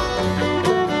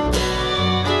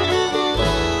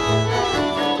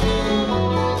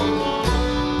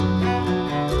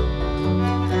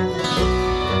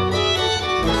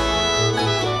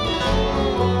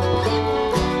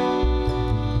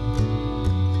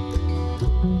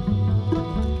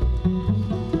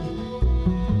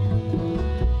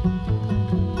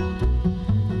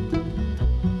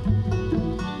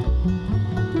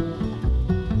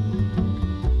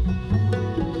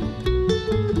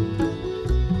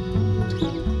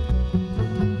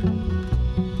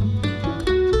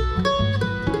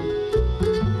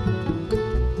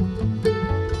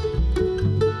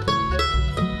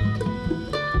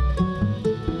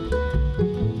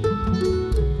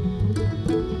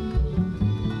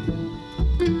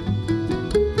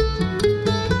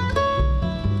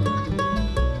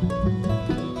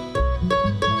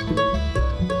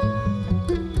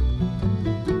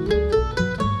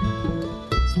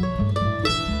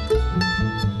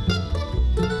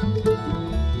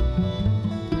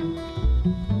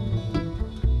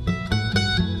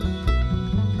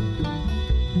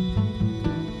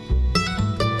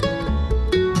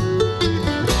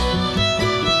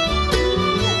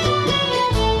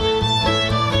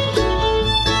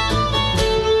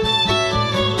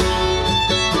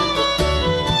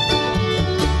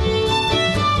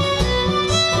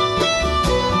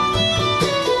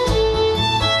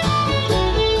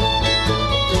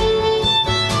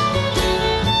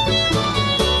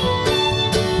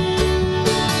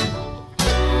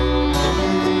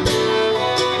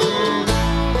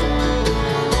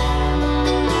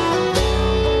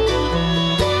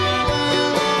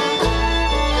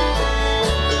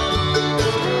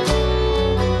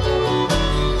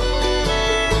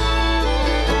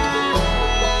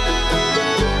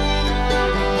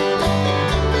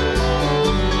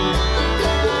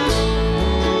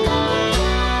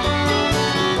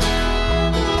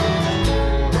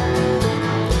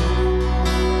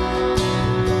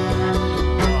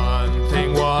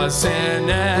 'cause in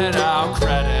it our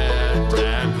credit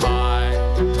ran high.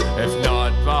 If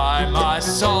not by my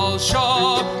soul,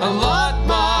 sure, a lot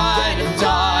might have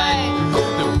died.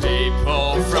 The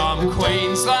people from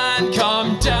Queensland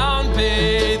come down,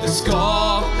 be the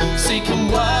score. See, can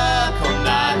work on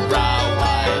that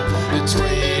railway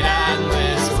between and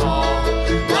Lismore.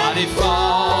 Bloody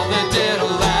fall, the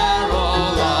diddle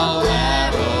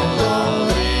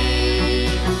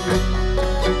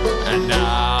and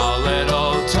now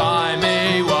little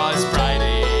Timey was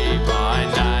Brady by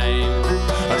name.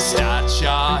 Of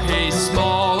stature he's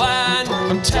small and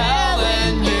I'm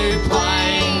telling you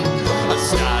plain. Of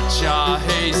stature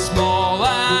he's small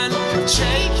and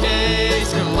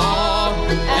cheeky's galore.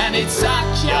 And he'd sack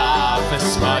ya for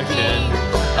smoking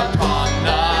upon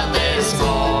the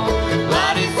Lismore.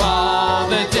 Bloody fall,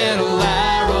 the diddle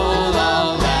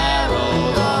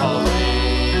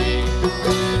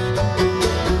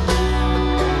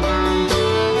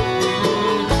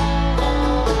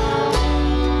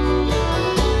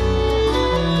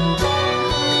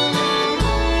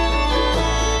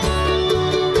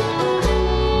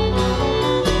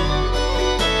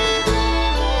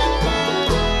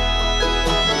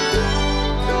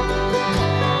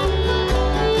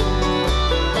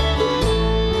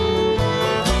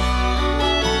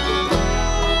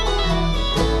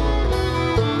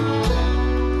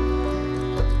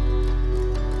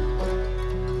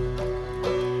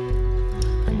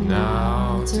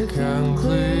now to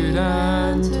conclude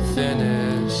and to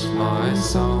finish my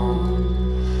song,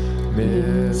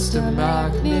 Mr.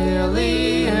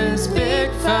 McNeely is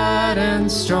big, fat and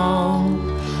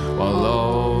strong, while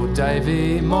old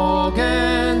Davy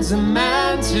Morgan's a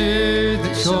man to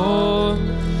the core,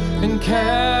 and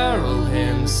Carol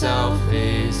himself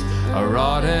is a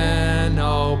rotten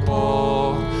old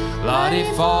bore. Bloody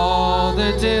fall,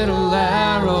 the diddle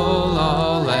arrow,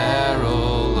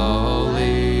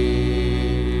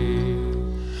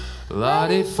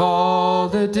 Bloody fall,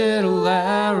 the diddle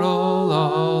arrow,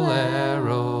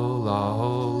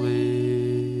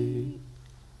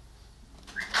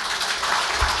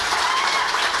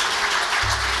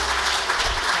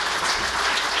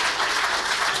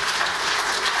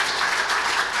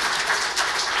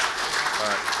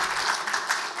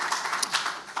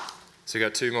 So we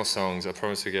got two more songs. I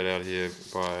promise we get out of here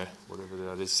by whatever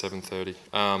that is, 7:30.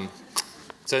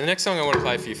 So the next song I want to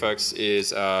play for you folks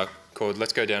is called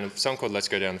 "Let's Go Down." A song called "Let's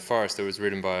Go Down the Forest" that was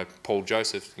written by Paul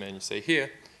Joseph, the man you see here,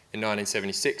 in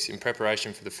 1976, in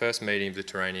preparation for the first meeting of the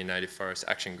Terranian Native Forest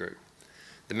Action Group.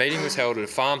 The meeting was held at a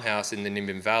farmhouse in the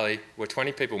Nimbin Valley, where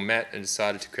 20 people met and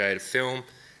decided to create a film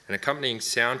and accompanying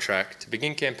soundtrack to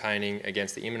begin campaigning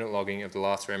against the imminent logging of the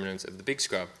last remnants of the Big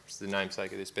Scrub, which is the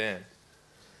namesake of this band.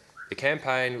 The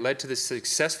campaign led to the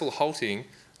successful halting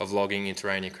of logging in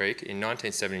Terrania Creek in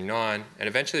 1979 and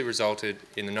eventually resulted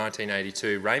in the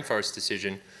 1982 rainforest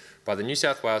decision by the New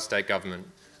South Wales State Government,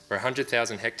 where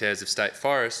 100,000 hectares of state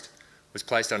forest was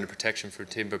placed under protection for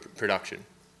timber production.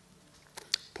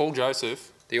 Paul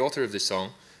Joseph, the author of this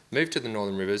song, moved to the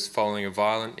Northern Rivers following a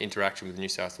violent interaction with New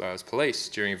South Wales Police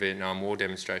during a Vietnam War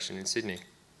demonstration in Sydney.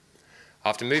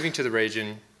 After moving to the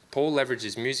region, Paul leveraged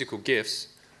his musical gifts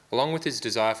along with his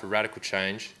desire for radical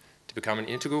change, to become an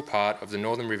integral part of the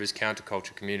Northern Rivers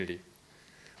counterculture community,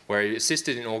 where he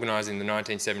assisted in organising the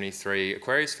 1973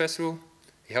 Aquarius Festival.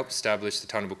 He helped establish the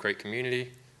Tunnable Creek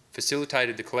community,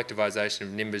 facilitated the collectivisation of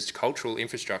Nimba's cultural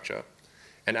infrastructure,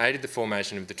 and aided the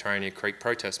formation of the Terrania Creek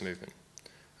protest movement.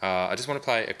 I just want to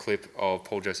play a clip of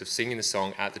Paul Joseph singing the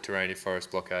song at the Terrania Forest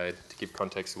blockade to give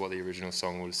context to what the original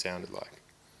song would have sounded like.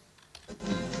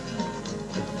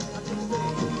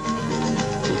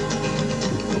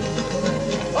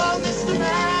 Oh, Mr.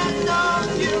 Man,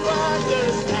 don't you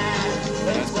understand?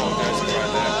 There's no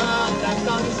love that's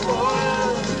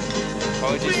unspoiled.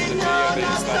 Apologies for the video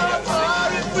being slightly out of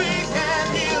sync. If we can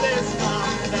heal this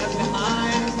song that's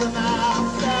behind the mouth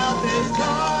south is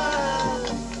gone.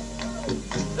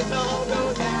 The fellow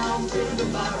goes down through the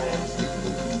forest.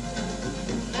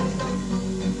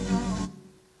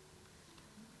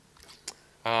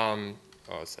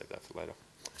 I'll save that for later.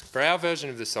 For our version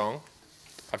of the song,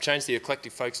 I've changed the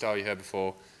eclectic folk style you heard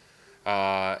before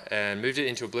and moved it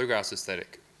into a bluegrass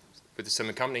aesthetic with some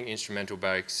accompanying instrumental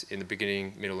breaks in the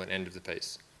beginning, middle and end of the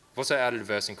piece. I've also added a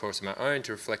verse and chorus of my own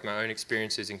to reflect my own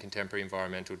experiences in contemporary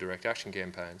environmental direct action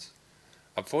campaigns.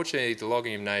 Unfortunately, the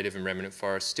logging of native and remnant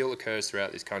forests still occurs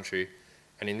throughout this country,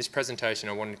 and in this presentation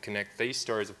I wanted to connect these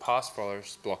stories of past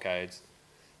forest blockades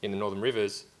in the Northern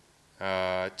Rivers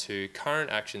to current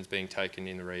actions being taken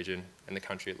in the region and the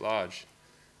country at large.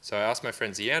 So I asked my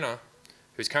friend Ziana,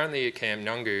 who's currently at Camp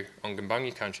Nungu on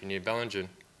Gumbungi country near Bellingen,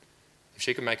 if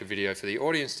she could make a video for the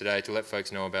audience today to let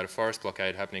folks know about a forest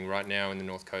blockade happening right now in the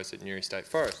North Coast at Newry State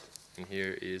Forest. And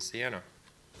here is Sienna.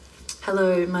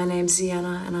 Hello, my name's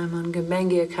Sienna and I'm on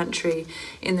Gumbaynggirr country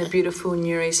in the beautiful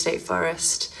Newry State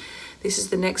Forest. This is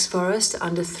the next forest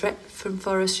under threat from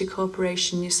Forestry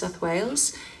Corporation New South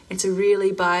Wales. It's a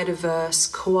really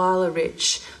biodiverse,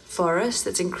 koala-rich forest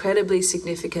that's incredibly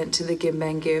significant to the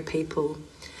Gumbaynggirr people.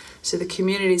 So the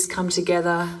community's come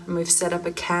together and we've set up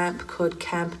a camp called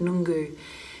Camp Nungu.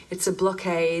 It's a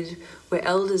blockade where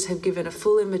elders have given a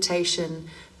full invitation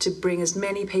to bring as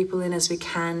many people in as we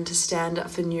can to stand up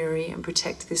for Newry and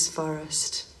protect this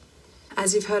forest.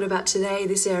 As you've heard about today,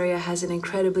 this area has an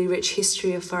incredibly rich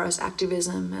history of forest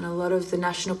activism, and a lot of the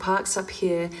national parks up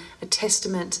here are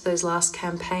testament to those last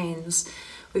campaigns.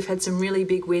 We've had some really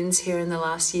big wins here in the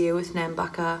last year with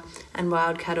Nambucca and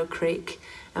Wild Cattle Creek,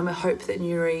 and we hope that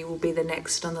Newry will be the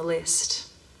next on the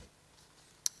list.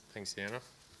 Thanks, Sienna.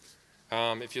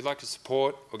 If you'd like to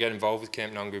support or get involved with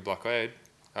Camp Nungu Blockade,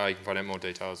 you can find out more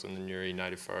details on the Newry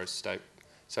Native Forest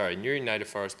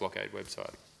Blockade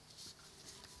website.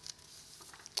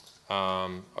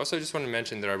 Also just want to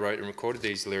mention that I wrote and recorded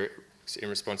these lyrics in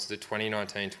response to the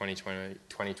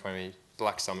 2019-2020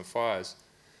 Black Summer fires.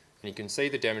 And you can see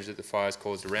the damage that the fires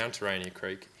caused around Terania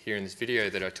Creek here in this video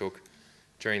that I took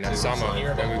during that summer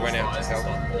when we went out to help.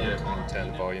 Yeah, I'll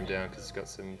turn the volume down because it's got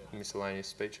some miscellaneous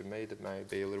speech of me that may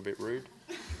be a little bit rude.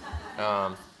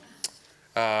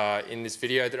 In this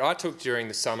video that I took during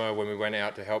the summer when we went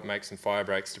out to help make some fire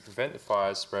breaks to prevent the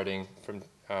fires spreading from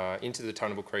into the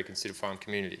Tunnable Creek and Cedar Farm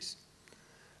communities.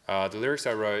 The lyrics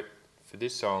I wrote for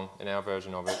this song and our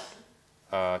version of it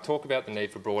talk about the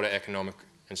need for broader economic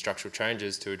and structural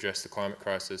changes to address the climate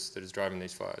crisis that is driving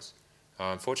these fires.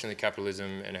 Unfortunately,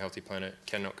 capitalism and a healthy planet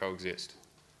cannot coexist.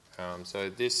 So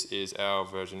this is our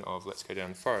version of Let's Go Down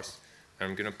the Forest. And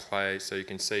I'm going to play so you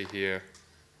can see here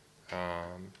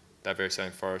that very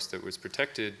same forest that was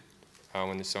protected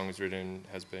when this song was written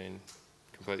has been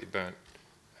completely burnt.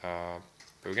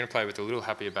 But we're going to play with a little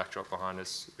happier backdrop behind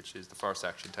us, which is the forest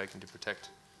action taken to protect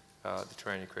the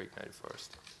Terania Creek Native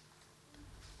Forest.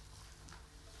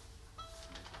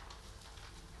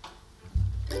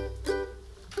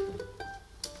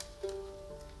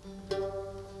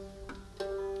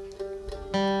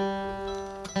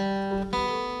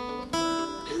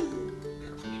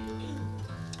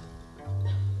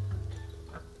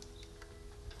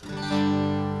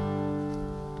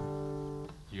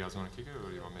 You guys want to kick it, or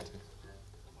do you want me to?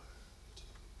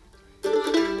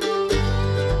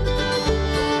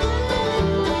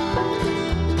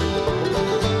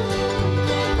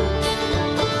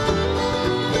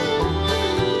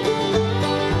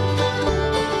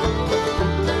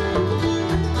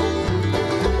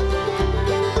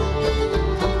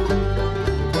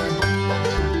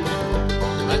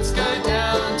 Let's go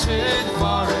down to the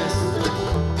forest.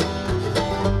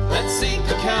 Let's seek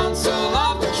the counsel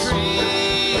of the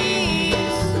trees.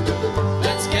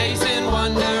 Let's gaze in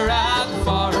wonder at the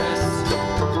forest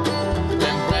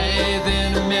and bathe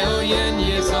in a million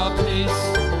years of peace.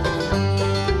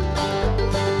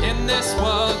 In this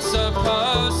world so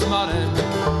postmodern,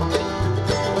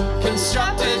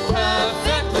 constructed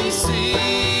perfectly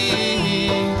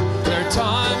seen, there are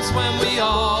times when we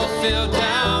all feel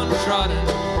downtrodden,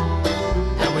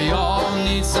 and we all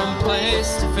need some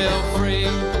place to feel free.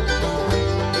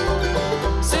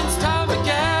 Since time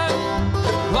began,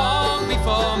 long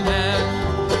before man,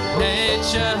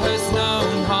 nature has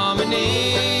known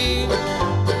harmony.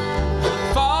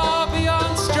 Far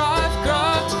beyond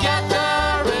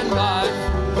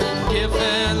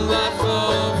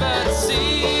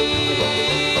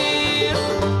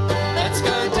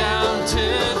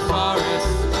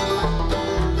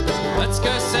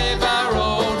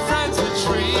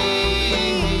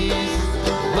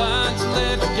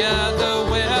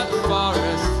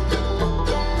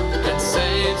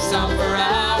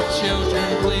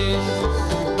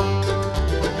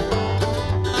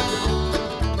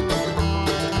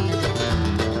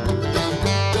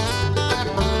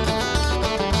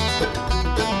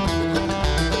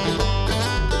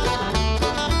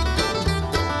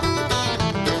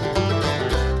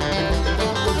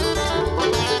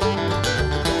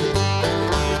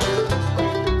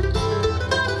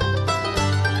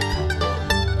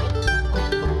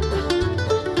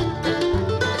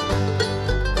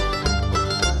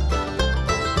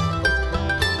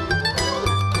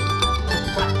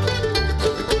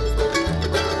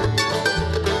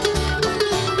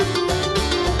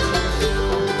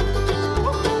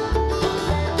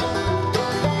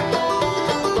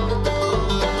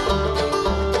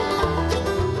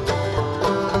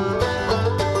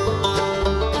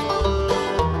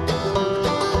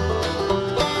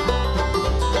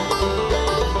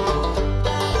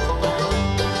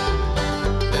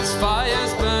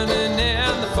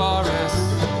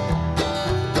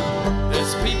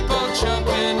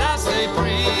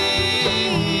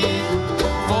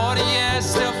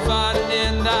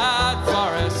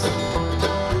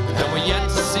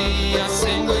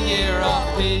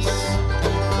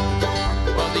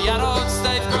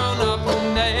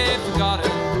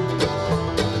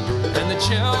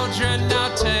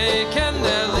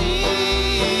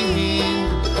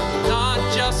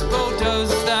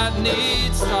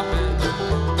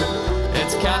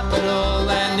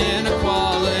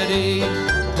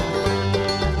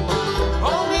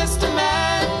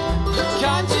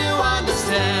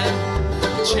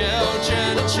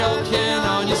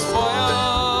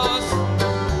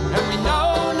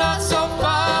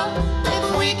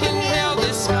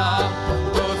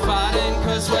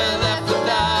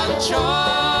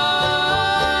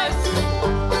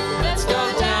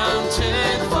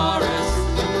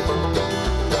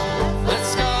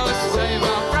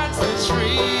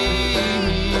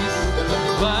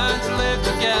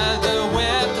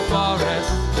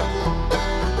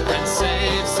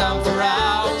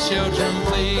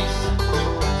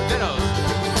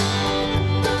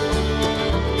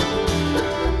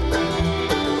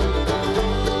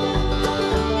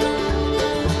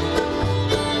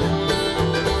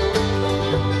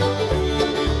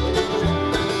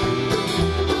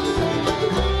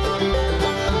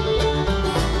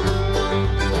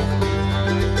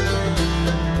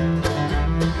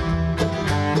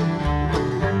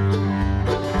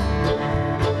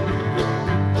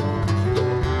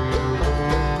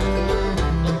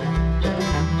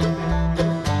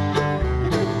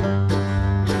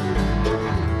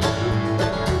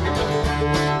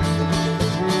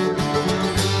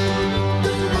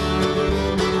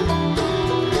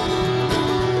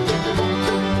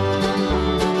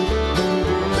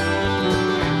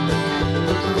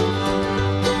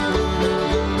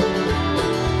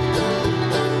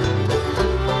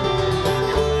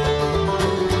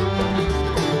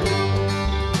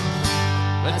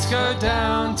let's go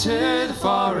down to the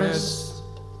forest.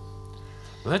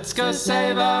 Let's go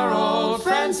save our old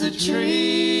friends the trees.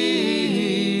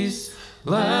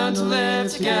 Learn to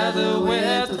live together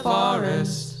with the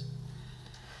forest.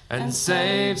 And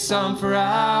save some for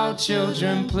our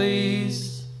children, please.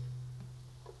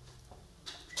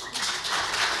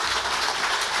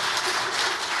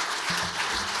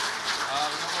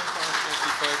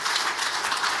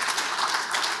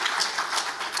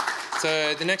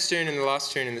 So the next tune and the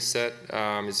last tune in the set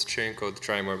is a tune called The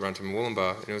Train Won't Run to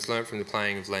Murwillumbah, and it was learnt from the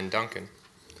playing of Len Duncan.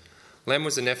 Len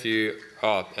was the nephew,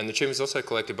 and the tune was also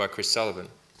collected by Chris Sullivan.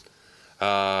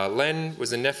 Len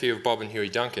was the nephew of Bob and Huey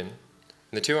Duncan,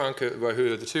 and the two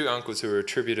uncles who were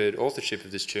attributed authorship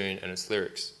of this tune and its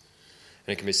lyrics.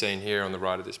 And it can be seen here on the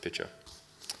right of this picture.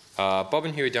 Bob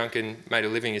and Huey Duncan made a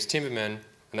living as timbermen,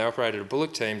 and they operated a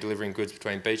bullock team delivering goods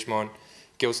between Beechmont,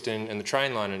 Gilston and the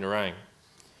train line in Nerang.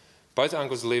 Both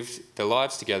uncles lived their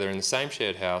lives together in the same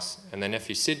shared house, and their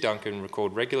nephew Sid Duncan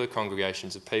recalled regular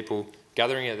congregations of people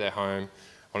gathering at their home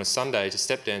on a Sunday to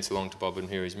step dance along to Bob and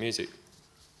Huey's music.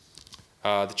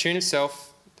 The tune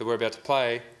itself that we're about to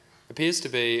play appears to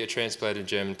be a transplanted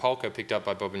German polka picked up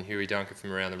by Bob and Huey Duncan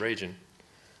from around the region.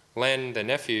 Len, their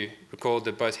nephew, recalled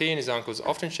that both he and his uncles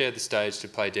often shared the stage to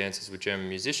play dances with German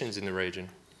musicians in the region.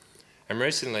 And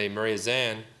recently, Maria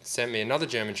Zan sent me another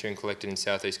German tune collected in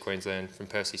southeast Queensland from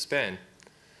Percy Spann,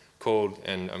 called,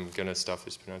 and I'm going to stuff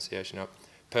this pronunciation up,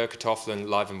 Per Kartoffeln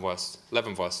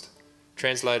Levenwurst,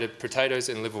 translated potatoes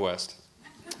and liverwurst,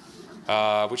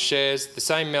 which shares the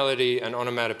same melody and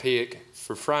onomatopoeic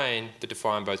refrain that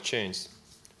define both tunes,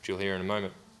 which you'll hear in a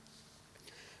moment.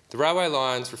 The railway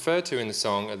lines referred to in the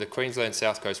song are the Queensland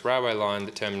South Coast Railway line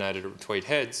that terminated at Tweed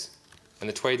Heads and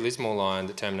the Tweed-Lismore line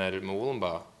that terminated at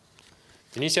Murwillumbah.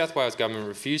 The New South Wales government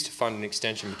refused to fund an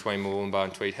extension between Murwillumbah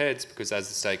and Tweed Heads because, as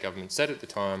the state government said at the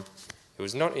time, it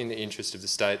was not in the interest of the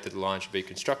state that the line should be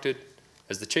constructed,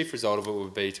 as the chief result of it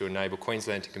would be to enable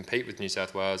Queensland to compete with New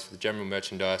South Wales for the general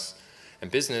merchandise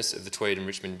and business of the Tweed and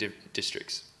Richmond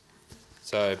districts.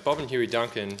 So Bob and Huey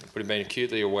Duncan would have been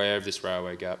acutely aware of this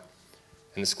railway gap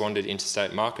and the squandered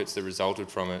interstate markets that resulted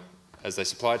from it as they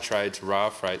supplied trade to rail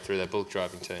freight through their bullock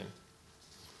driving team.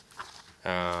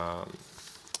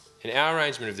 In our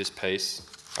arrangement of this piece,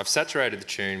 I've saturated the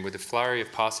tune with a flurry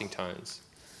of passing tones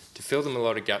to fill the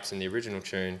melodic gaps in the original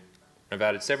tune, and I've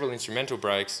added several instrumental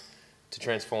breaks to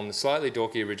transform the slightly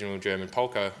dorky original German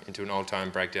polka into an old-time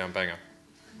breakdown banger.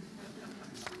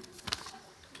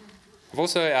 I've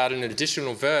also added an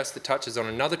additional verse that touches on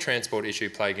another transport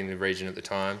issue plaguing the region at the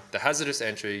time, the hazardous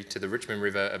entry to the Richmond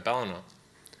River at Ballina.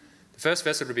 The first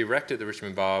vessel to be wrecked at the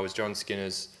Richmond Bar was John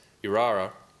Skinner's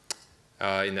Urara,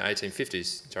 in the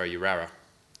 1850s,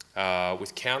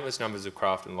 with countless numbers of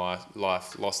craft and life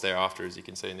lost thereafter, as you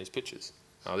can see in these pictures.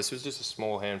 This was just a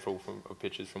small handful of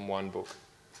pictures from one book.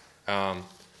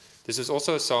 This was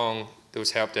also a song that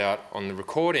was helped out on the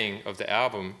recording of the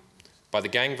album by the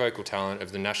gang vocal talent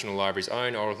of the National Library's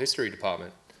own oral history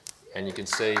department. And you can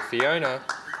see Fiona,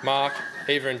 Mark,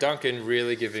 Eva and Duncan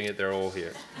really giving it their all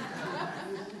here.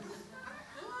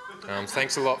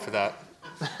 Thanks a lot for that,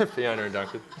 Fiona and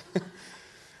Duncan.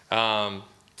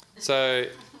 So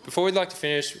before we'd like to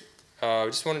finish, I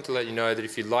just wanted to let you know that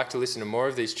if you'd like to listen to more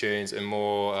of these tunes and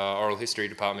more oral history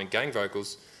department gang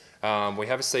vocals, we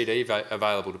have a CD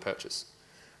available to purchase.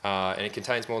 And it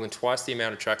contains more than twice the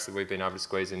amount of tracks that we've been able to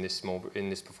squeeze in this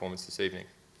performance this evening.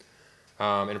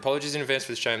 And apologies in advance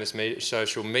for the shameless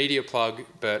social media plug,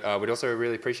 but we'd also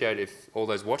really appreciate it if all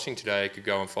those watching today could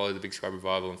go and follow the Big Scrub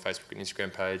Revival on Facebook and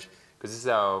Instagram page, because this is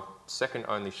our second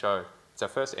only show. It's our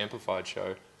first amplified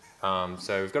show.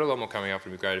 So we've got a lot more coming up,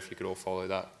 and it'd be great if you could all follow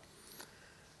that.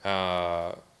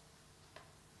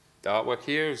 The artwork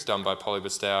here is done by Polly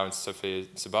Bastow and Sophia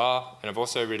Sabar, and I've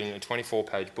also written a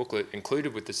 24-page booklet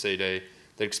included with the CD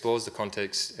that explores the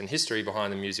context and history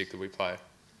behind the music that we play.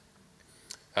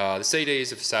 The CD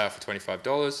is for sale for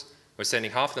 $25. We're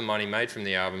sending half the money made from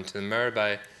the album to the Murray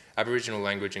Bay Aboriginal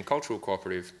Language and Cultural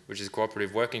Cooperative, which is a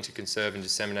cooperative working to conserve and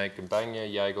disseminate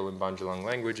Gumbaynggirr, Yagal and Bundjalung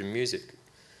language and music.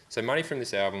 So money from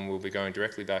this album will be going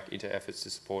directly back into efforts to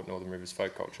support Northern Rivers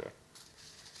folk culture.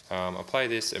 I'll play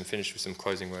this and finish with some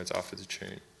closing words after the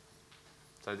tune.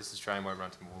 So this is Train Won't Run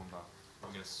to Murwillumbah.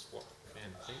 I'm going to swap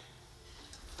pen, I think.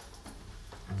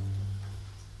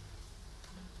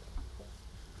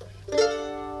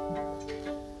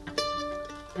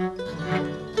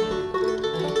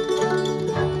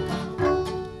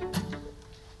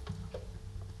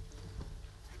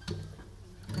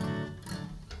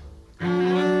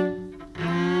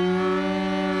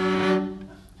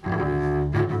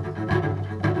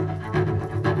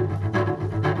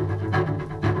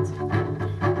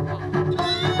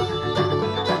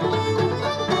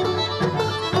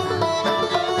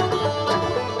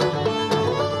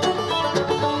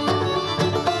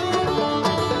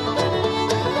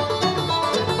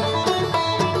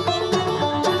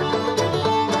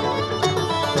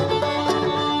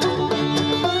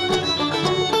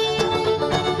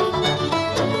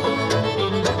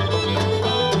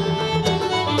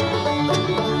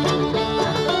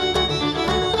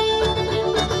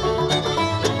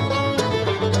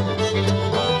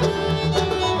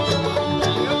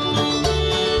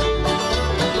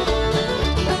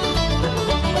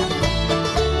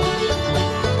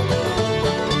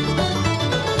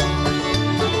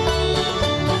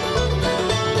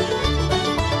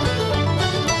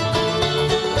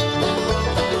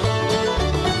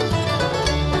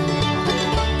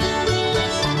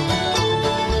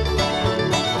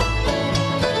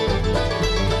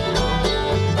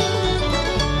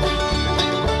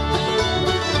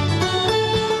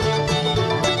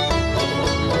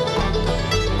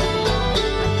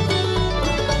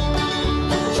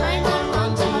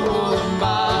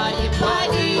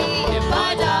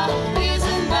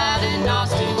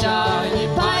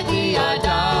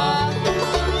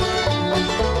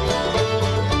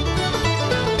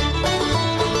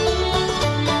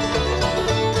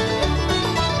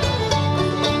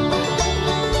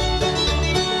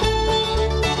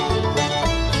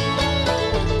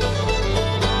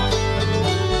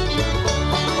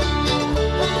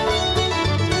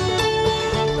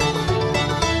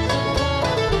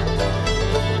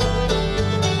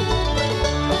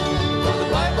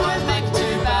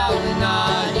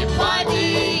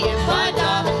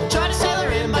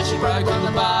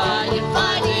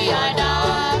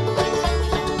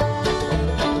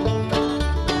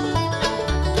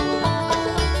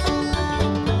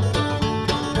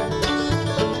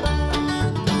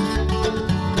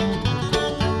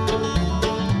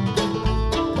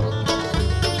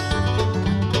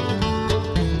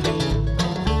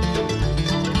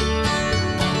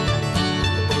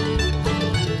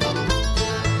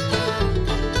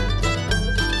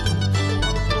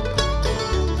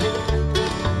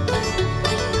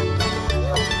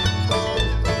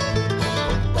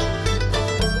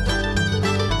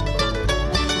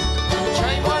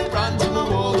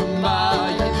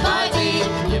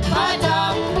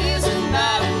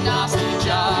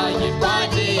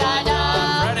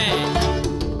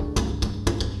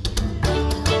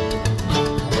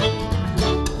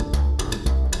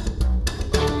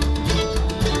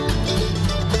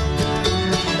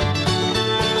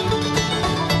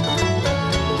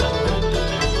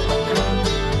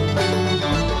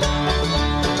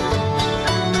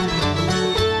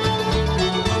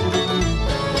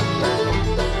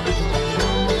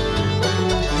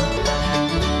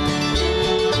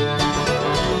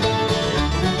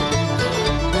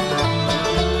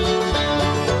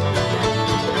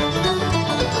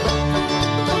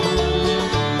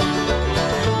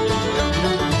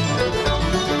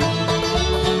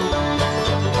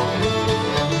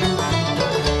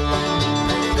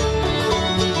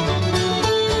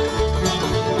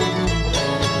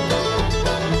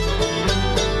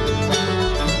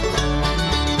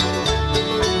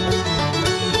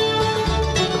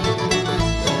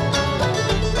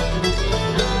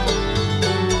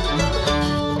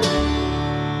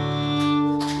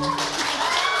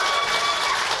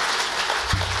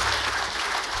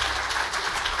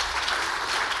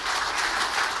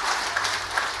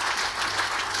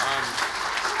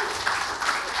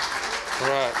 All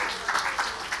right.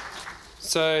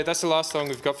 So that's the last song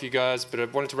we've got for you guys, but I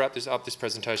wanted to wrap this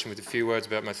presentation with a few words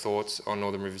about my thoughts on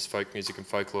Northern Rivers folk music and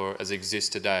folklore as it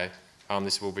exists today.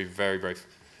 This will be very brief.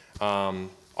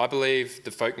 I believe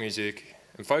that folk music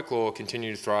and folklore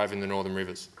continue to thrive in the Northern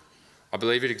Rivers. I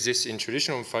believe it exists in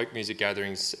traditional folk music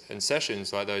gatherings and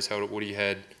sessions like those held at Woody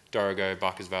Head, Dorrigo,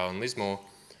 Barker's Vale and Lismore,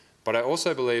 but I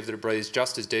also believe that it breathes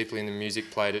just as deeply in the music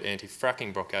played at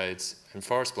anti-fracking blockades and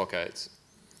forest blockades,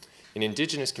 in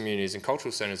Indigenous communities and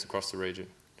cultural centres across the region,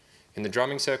 in the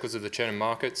drumming circles of the Chenham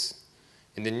markets,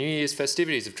 in the New Year's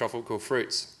festivities of tropical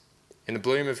fruits, in the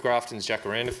bloom of Grafton's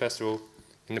Jacaranda Festival,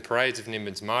 in the parades of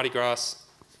Nimbin's Mardi Gras,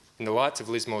 in the lights of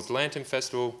Lismore's Lantern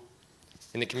Festival,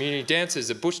 in the community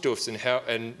dances at Bush Doofs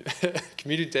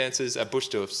community dances at Bush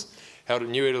Doofs held at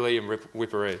New Italy and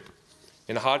Whipperee,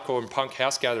 in the hardcore and punk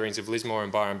house gatherings of Lismore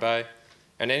and Byron Bay,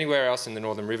 and anywhere else in the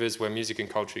Northern Rivers where music and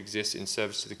culture exists in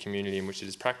service to the community in which it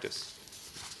is practiced.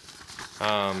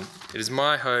 It is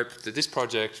my hope that this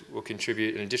project will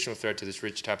contribute an additional thread to this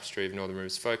rich tapestry of Northern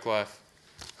Rivers folk life.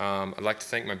 I'd like to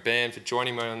thank my band for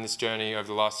joining me on this journey over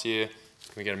the last year.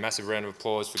 Can we get a massive round of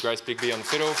applause for Grace Bigby on the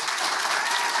fiddle?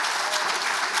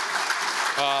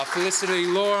 Felicity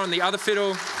Law on the other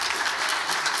fiddle.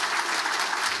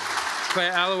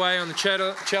 Claire Alloway on the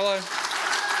cello.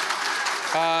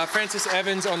 Francis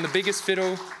Evans on the biggest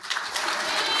fiddle.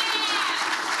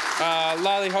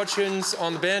 Lily Hodgkins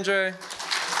on the banjo.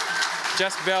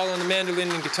 Jasper Bell on the mandolin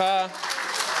and guitar.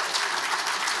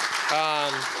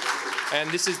 And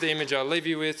this is the image I'll leave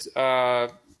you with.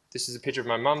 This is a picture of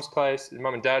my mum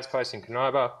and dad's place in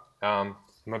Canoba.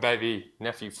 My baby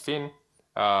nephew Finn,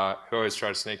 who always try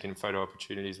to sneak in photo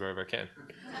opportunities wherever I can.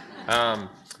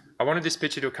 I wanted this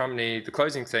picture to accompany the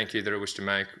closing thank you that I wish to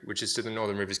make, which is to the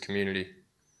Northern Rivers community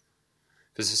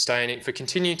for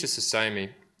continuing to sustain me.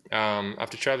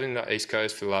 After travelling the East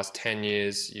Coast for the last 10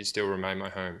 years, you still remain my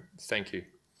home. Thank you.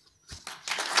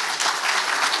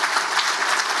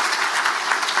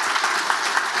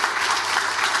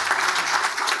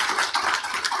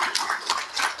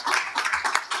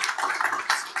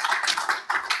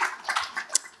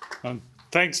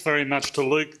 Thanks very much to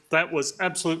Luke. That was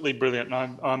absolutely brilliant.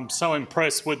 I'm so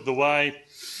impressed with the way,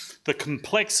 the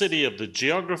complexity of the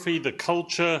geography, the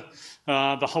culture,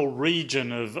 the whole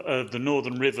region of the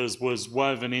Northern Rivers was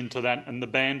woven into that, and the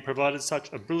band provided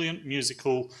such a brilliant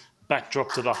musical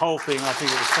backdrop to the whole thing. I think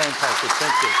it was fantastic.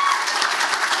 Thank you.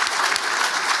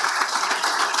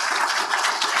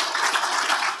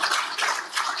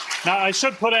 Now, I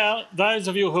should put out, those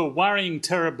of you who are worrying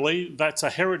terribly, that's a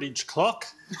heritage clock.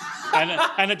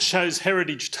 And it shows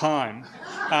heritage time,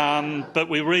 but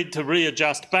we need to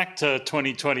readjust back to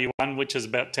 2021, which is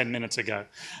about 10 minutes ago.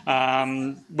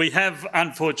 We have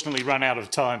unfortunately run out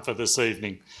of time for this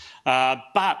evening.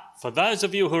 But for those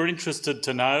of you who are interested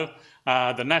to know,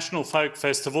 the National Folk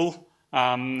Festival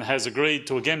has agreed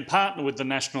to again partner with the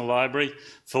National Library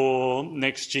for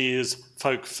next year's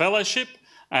Folk Fellowship,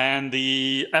 and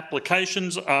the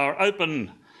applications are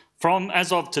open from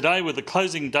as of today, with the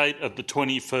closing date of the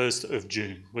 21st of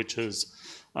June, which is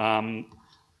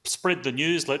spread the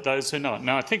news, let those who know it.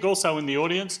 Now, I think also in the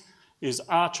audience is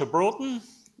Archer Broughton.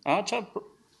 Archer?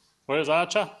 Where's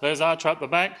Archer? There's Archer at the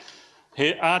back.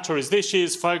 Here, Archer is this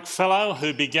year's Folk Fellow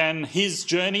who began his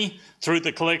journey through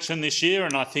the collection this year,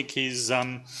 and I think he's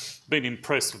been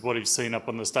impressed with what he's seen up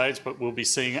on the stage, but we'll be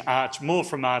seeing more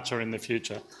from Archer in the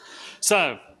future.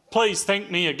 So, please thank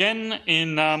me again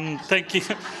in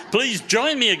please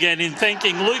join me again in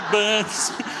thanking Luke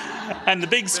Byrnes and the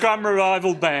Big Scrum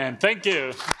Revival Band. Thank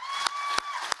you.